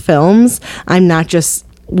critique films. I'm not just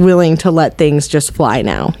willing to let things just fly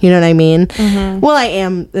now. You know what I mean? Mm-hmm. Well, I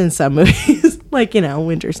am in some movies, like, you know,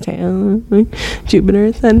 Winter's Tale, like Jupiter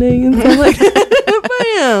Ascending and stuff like that.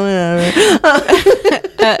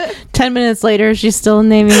 whatever. 10 minutes later, she's still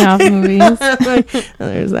naming off movies.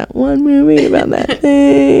 There's that one movie about that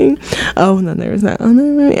thing. Oh, and then there was that other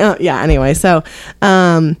movie. Oh, yeah. Anyway, so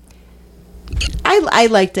I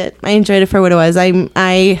liked it. I enjoyed it for what it was. I'm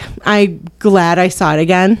glad I saw it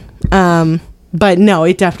again. But no,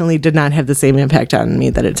 it definitely did not have the same impact on me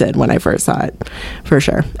that it did when I first saw it, for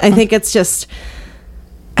sure. I think it's just,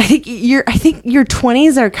 I think your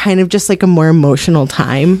 20s are kind of just like a more emotional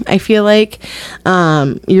time. I feel like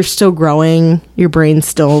you're still growing, your brain's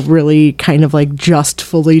still really kind of like just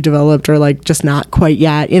fully developed, or like just not quite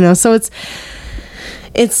yet, you know. So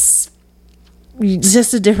it's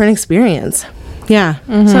just a different experience. Yeah.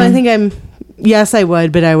 So I think yes, I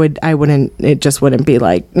would, but I wouldn't, it just wouldn't be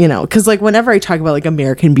like, you know, because like whenever I talk about like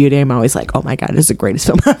American Beauty, I'm always like, oh my God, it's the greatest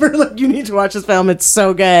film ever. Like, you need to watch this film. It's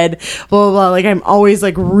so good. Blah, blah, blah. Like, I'm always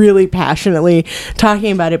like really passionately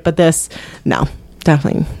talking about it. But this, no,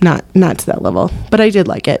 definitely not to that level. But I did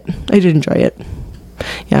like it. I did enjoy it.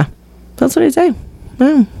 Yeah. That's what I say.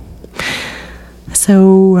 Yeah.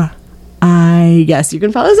 So I guess you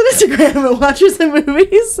can follow us on Instagram at Watchers and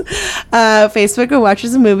Movies, Facebook at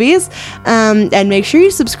Watchers and Movies, and make sure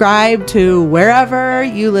you subscribe to wherever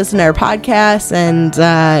you listen to our podcasts, and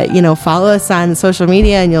follow us on social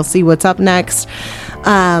media, and you'll see what's up next.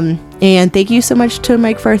 And thank you so much to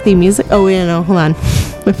Mike for our theme music. Oh, wait, no, hold on.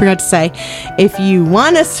 I forgot to say, if you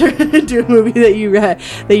want us to do a movie that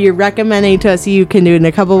you're recommending to us, you can do it in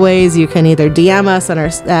a couple ways. You can either DM us on our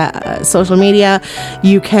social media.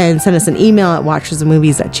 You can send us an email at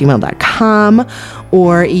watchersandmovies@gmail.com,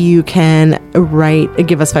 or you can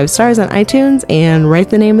give us 5 stars on iTunes and write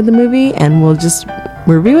the name of the movie, and we'll just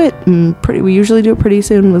review it. We usually do it pretty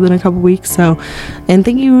soon, within a couple weeks. So, and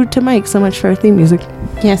thank you to Mike so much for our theme music.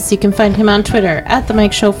 Yes, you can find him on Twitter at the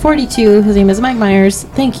Mike Show 42. His name is Mike Myers.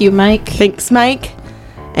 Thank you, Mike. Thanks, Mike.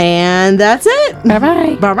 And that's it. Bye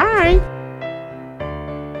bye. Bye bye.